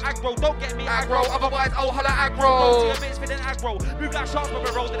bits with aggro. Don't get me aggro, otherwise I'll holler aggro. Go to your bits with an aggro. Move like sharks when we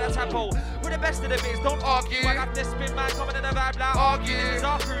roll to that tempo. We're the best of the bits, don't argue. I got this spin man coming in the vibe like argue. This is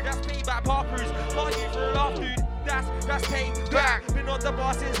our crew, that's payback, park crews. Park you for a laugh, dude. That's payback. Been on the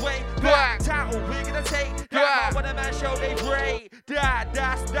boss's way back. Tattle, we're gonna take that. When a man show they pray.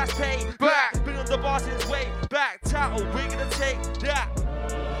 That's payback. Been on the boss's way back. Tattle, we're gonna take that.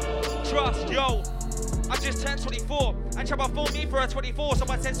 Trust, yo. I just turned 24, and Chubba phoned me for a 24.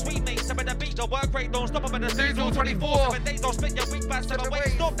 Someone said, sweet mate, some of the beat don't work great, don't stop, I'm in the studio 24. 7 days, don't spit your week back, 7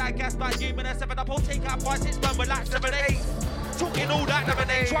 ways. Stop that gas by you, man, 7 up, I'll take out 5, 6, man, relax, 7 days. Talking all that, never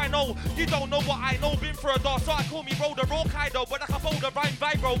name, try no. You don't know what I know, been for a dog, so I call me Roller or Kaido. But I can fold the rhyme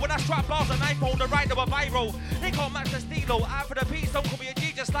viral. When I strap bars and iPhone, the rider were viral. They can't match the stilo. Out for the piece, don't call me a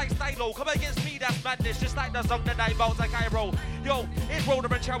G, just like Stylo. Come against me, that's madness, just like the song that I bounce like Cairo. Yo, it's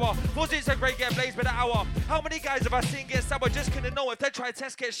Roller and Shower. Cause it's a great get blazed by the hour. How many guys have I seen get sour? Just couldn't know if they try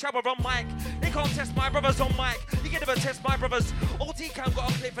test get shower on mic. They can't test my brothers on mic. You can never test my brothers. OT Cam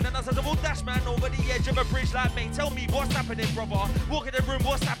got a clip and another double dash man over the edge of a bridge like me. Tell me what's happening, brother. Walk in the room,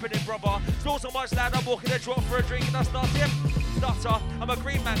 what's happening, brother? Smell so much loud, I'm walking a drop for a drink and I start him. Stutter, I'm a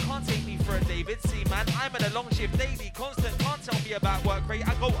green man, can't take me for a David. See man, I'm in a long shift daily, constant, can't tell me about work rate.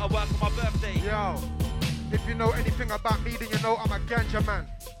 I go to work on my birthday. Yo, if you know anything about me, then you know I'm a ganja man.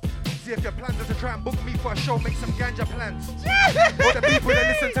 See if your plans are to try and book me for a show, make some ganja plans. All the people that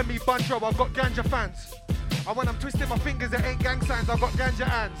listen to me, Buncho, I've got ganja fans. And when I'm twisting my fingers, it ain't gang signs, I've got ganja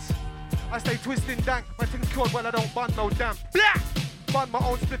hands. I stay twisting dank, my thing's cured, well I don't bun no damp. Bun my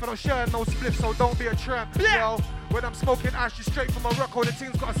own spliff, I don't share no spliff, so don't be a tramp. Yo, when I'm smoking ash, you straight from Morocco, the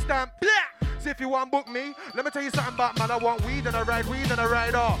thing's got a stamp. See if you want book me, let me tell you something about man, I want weed and I ride, weed and I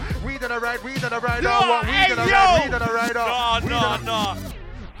ride off. Weed and I ride, weed and I ride off. I want weed and I ride, weed and I ride off. No.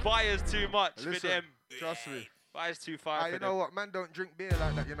 Fire's too much with him. Trust me. Fire's too far. You know what, man don't drink beer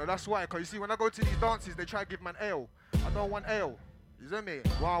like that, you know, that's why, cause you see when I go to these dances, they try to give man ale. I don't want ale. You see me?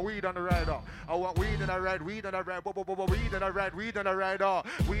 Want weed on the rider. I want weed and I ride, weed and I ride, weed and I ride, weed and I ride,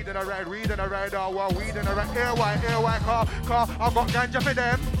 weed and I ride, weed and I ride, I want weed and I ride, air car, I got ganja for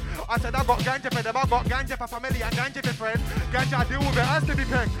them. I said I got ganja for them, I got ganja for family and ganja for friends. Ganja I deal with it, has to be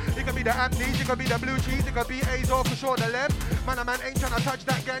pegged. It could be the amnesia, it could be the blue cheese, it could be Azor for sure, the left. Man, a man ain't trying to touch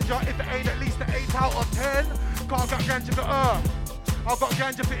that ganja if it ain't at least an 8 out of 10. Cause I got ganja for her, I got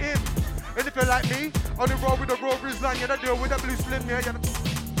ganja for him. And if you like me, on the road with the Rovers line, you know, deal with the blue slim, yeah, you know.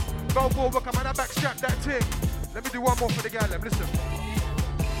 Go forward, come on, I backstrap that thing. Let me do one more for the gal, listen.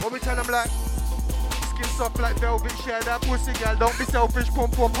 When we tell them like, skin soft like velvet, share that pussy, gal, don't be selfish,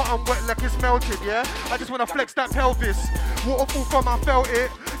 pump, hot and wet like it's melted, yeah? I just wanna flex that pelvis. Waterfall from I felt it.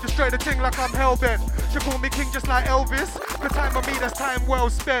 Destroy the thing like I'm hellbent. She call me king just like Elvis. The time of me, that's time well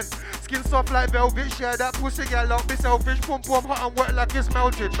spent. Skin soft like velvet, share that pussy, girl, don't be selfish. Pum pum hot and wet like it's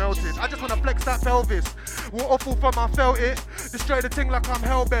melted. I just wanna flex that pelvis. Waterfall from I felt it. Destroy the thing like I'm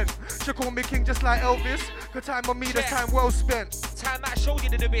hellbent. She call me king just like Elvis. The time of me, that's time well spent. Time out, show you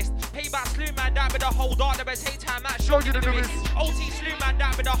the best. Payback slew man, that with the whole dark, never take time out, show you the best. OT slew man,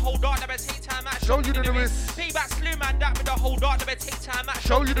 that with the whole dark, never take time out, show you the best. Payback slew man, that with the whole dark, never take time out,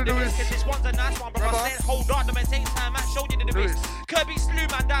 show you the best. Cause this one's a nice one, but I said whole dark, never take time out, show you the best. Kirby slew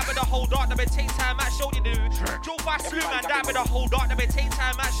man, that with the whole dark, never take time out, show you the best. Joe Five slew man, that with the whole dark, never take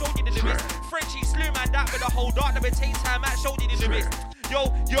time out, show you the best. Frenchie slew man, that with the whole dark, never take time out, show you the best. Yo,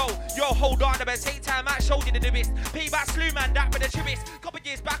 hold on, never take time out, showed you the best. Payback slew man, that with the truest. Couple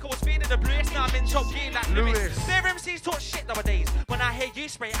years back, I was feeling the bluest. Now I'm in top gear like Lewis. Their MCs talk shit nowadays. When I hear you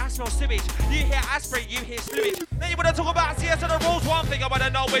spray, I smell sewage. You hear I spray, you hear sewage. Then you wanna talk about CS on the rules. One thing I wanna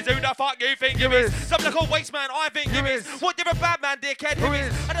know is who the fuck you think you is. Some little waste man, I think you is. What different bad man, dickhead, who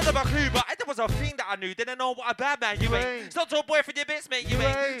is? I don't have a clue, but there was a thing that I knew. Didn't know what a bad man you ain't. Stop to a boy for your bits, mate, you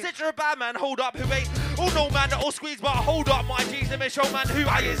ain't. Since you're a bad man, hold up, who ain't? All no man that all squeeze, but hold up, my G's, let me show man who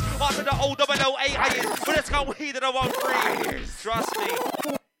I is. After the old 008 I is, but let's go we that I want free. Trust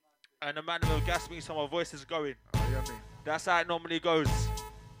me. And the man will gas me, so my voice is going. That's how it normally goes.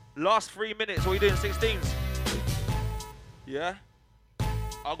 Last 3 minutes, what are you doing, 16s? Yeah?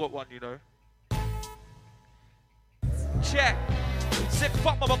 I got one, you know. Check. Sick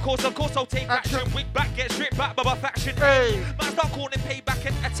fuck mama course, of course I'll take action. Wig back, get stripped back by my faction. Hey, man, start calling payback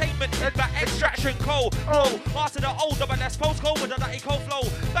and attainment. Head back, extraction, cold. Oh, after the older, but that's post cold with a nutty cold flow.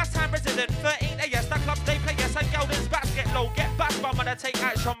 Last time resident, 13 AS, that clubs they play, yes, and Geldens bats get low. Get back, but I'm gonna take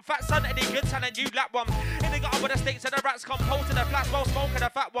action. Fat son, any good talent, you lap one. In the gutter with the stakes and the rats come cold to the flash, while smoking a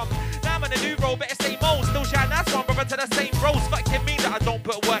fat one. Now I'm in a new role, better stay mold. Still shine, that's one, brother, to the same roles. Fuck can mean that I don't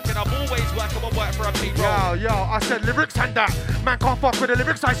put work in, I'm always working, I work for a people. Yo, I said lyrics and that. Man can't fuck with the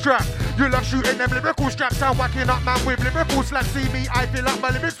lyrics I strap. You love shooting them lyrical straps. Sound whacking up man with lyrical slaps. See me, I fill up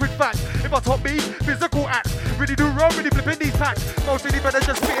my lyrics with facts. If I top beat, physical acts. Really do wrong, really flipping these packs. Most of the brothers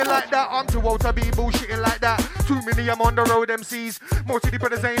just spitting like that. I'm too old to be bullshitting like that. Too many, I'm on the road MCs. Most of the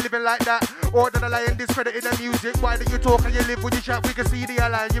brothers ain't living like that. Or that I lie and discrediting the music. Why do you talk and you live when you chat? We can see the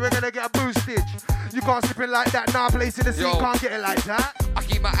align. You ain't gonna get a boostage. You can't slip it like that. Now place in the sea, can't get it like that. I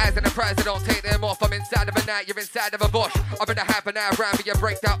keep my eyes on the prize, I don't take them off. I'm inside of a night, you're inside of a bush. I'm in a half an hour round, but you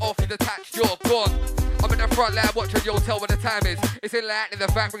break that off, you detach, you're gone. I'm in the front line watching, you'll tell what the time is. It's in lightning, the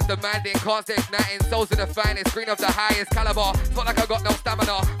factory's demanding. Can't stay igniting, souls in the finest. Screen of the highest caliber. It's not like I got no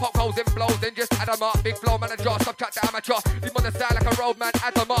stamina. Pop holes in flows, then just add them up. Big flow manager, subtract the amateur. Leave on the side like a road man,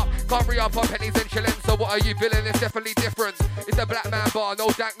 add them up. Can't re-up on pennies and shillings. So what are you billing? It's definitely different. It's a black man bar,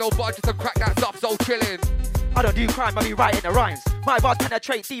 no dank, no budget to crack that up, so chilling. I don't do crime, I be writing the rhymes. My bars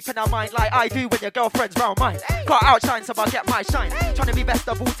penetrate deep in our mind like I do when your girlfriend's round mine. Can't outshine, so I get my shine. Trying to be best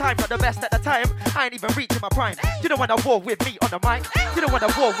of all time, not the best at the time. I ain't even reaching my prime. You don't wanna war with me on the mic. You don't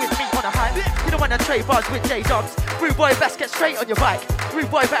wanna war with me on the hype. You don't wanna trade bars with J-Dubs. Rude boy, best get straight on your bike. Rude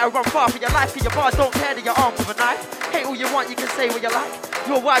boy, better run far for your life. Cause your bars don't care that you're armed with a knife. Hate all you want, you can say what you like.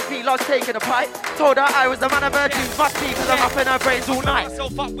 Your wife be lost taking a pipe. Told her I was the man of her dreams. Must be cause I'm up in her brains all night. So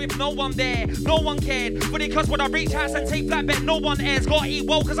fuck with no one there, no one cared. But it cause when I reach house and take flatbed, no one airs. Gotta eat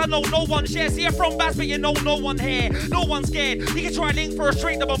well cause I know no one shares. See you from Bass but you know no one here. No one's scared. You can try and link for a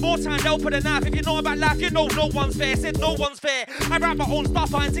street number more time they'll put a knife. If you know about life you know no one's fair. Said no one's fair. I write my own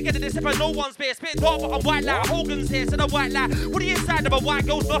stuff, I ain't together this if no one's fair. Spit dark but I'm white like Hogan's here. Said a white lie. What the inside of a white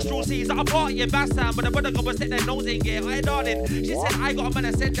girl's nostril sees. That I party in Bass Town but the brother go and set their nose in gear. I darling. She said I got a man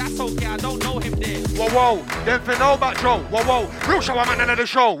and said that's okay. I don't know him there. Whoa, them for know about Joe. Whoa, real show man in the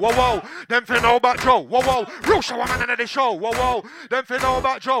show. Whoa, them for know about Joe. Whoa, real show man in the show. Whoa, them for know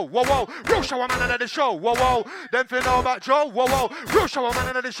about Joe. Whoa, real show man in the show. Whoa, them for know about Joe. Whoa, real show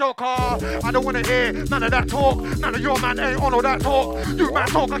man in the show. Car, I don't wanna hear none of that talk. None of your man ain't on all that talk. You man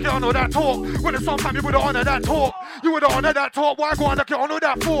talk like you on all that talk. When it's sometime you would've honored that talk. You would've honored that talk. Why go on like you on all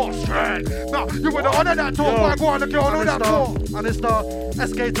that force? Straight. No, you would've honored that talk. Why go on like you on all that talk? And it's the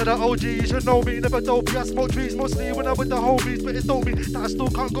SK to the OG. You should know me, never dopey. I smoke trees mostly when I'm with the homies, but it told me that I still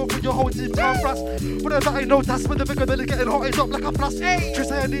can't go through your whole team, can't thrust. Whatever I know, that's when the bigger belly getting hot, it's up like a flask. Tris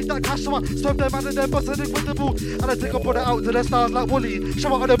say I need that cash, so I serve them and then bust an incredible. And I take up on it out to the stars like Wooly.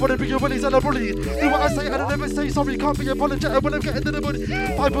 Show out on the body, bring your willies and a bully. Do what I say and I never say sorry, can't be apologetic when I'm getting to the money.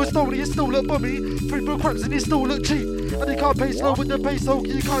 5 bill stony, you still look bummy. 3 bill craps and you still look cheap. And he can't pace slow with the pace, so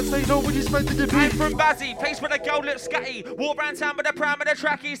you can't say no when you spend the beat. I'm from Bazzy, place where the girl looks scatty. Walk round town with the pram and the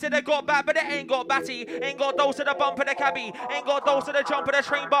trackie. Said they got back, but they ain't got batty. Ain't got dough to the bump of the cabbie. Ain't got dough to the jump of the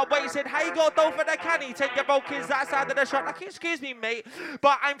train, but wait, said, how you got dough for the canny? Take your both kids outside of the shop. Like, excuse me, mate,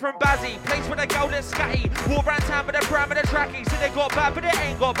 but I'm from Bazzy, place where the girl looks scatty. Walk round town with the pram and the trackie. Said they got back, but they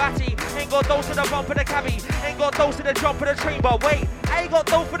ain't got batty. Ain't got dough to the bump of the cabbie. Ain't got dough to the jump of the train, but wait, I ain't got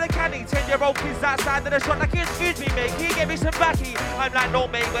dough for the canny. 10-year-old kids outside of the shop. Like, excuse me, mate, can you get me some backy? I'm like, no,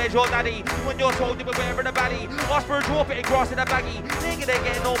 mate, where's your daddy? When you're told you were wearing a baddie, ask for a draw, putting grass in a baggie. Nigga, they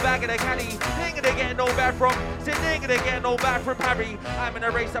getting no bag in a caddy. Nigga, they getting no bag from. Say, nigga, they getting no bag from Harry. I'm in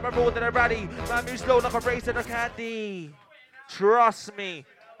a race, I'm a road than a ratty. Man, move slow like a race in a caddy. Trust me.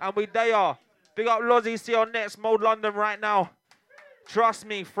 And we there. Big up Lozzie, see on next Mode London right now. Trust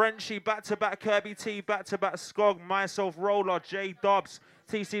me, Frenchie, back-to-back Kirby T, back-to-back Skog, myself, Roller, J Dubs,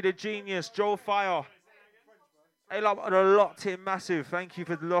 TC the Genius, Joe Fire. Hey, love, are locked in massive. Thank you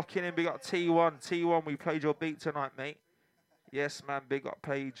for locking in. Big up T1. T1, we played your beat tonight, mate. Yes, man. Big up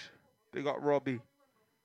Paige. Big up Robbie.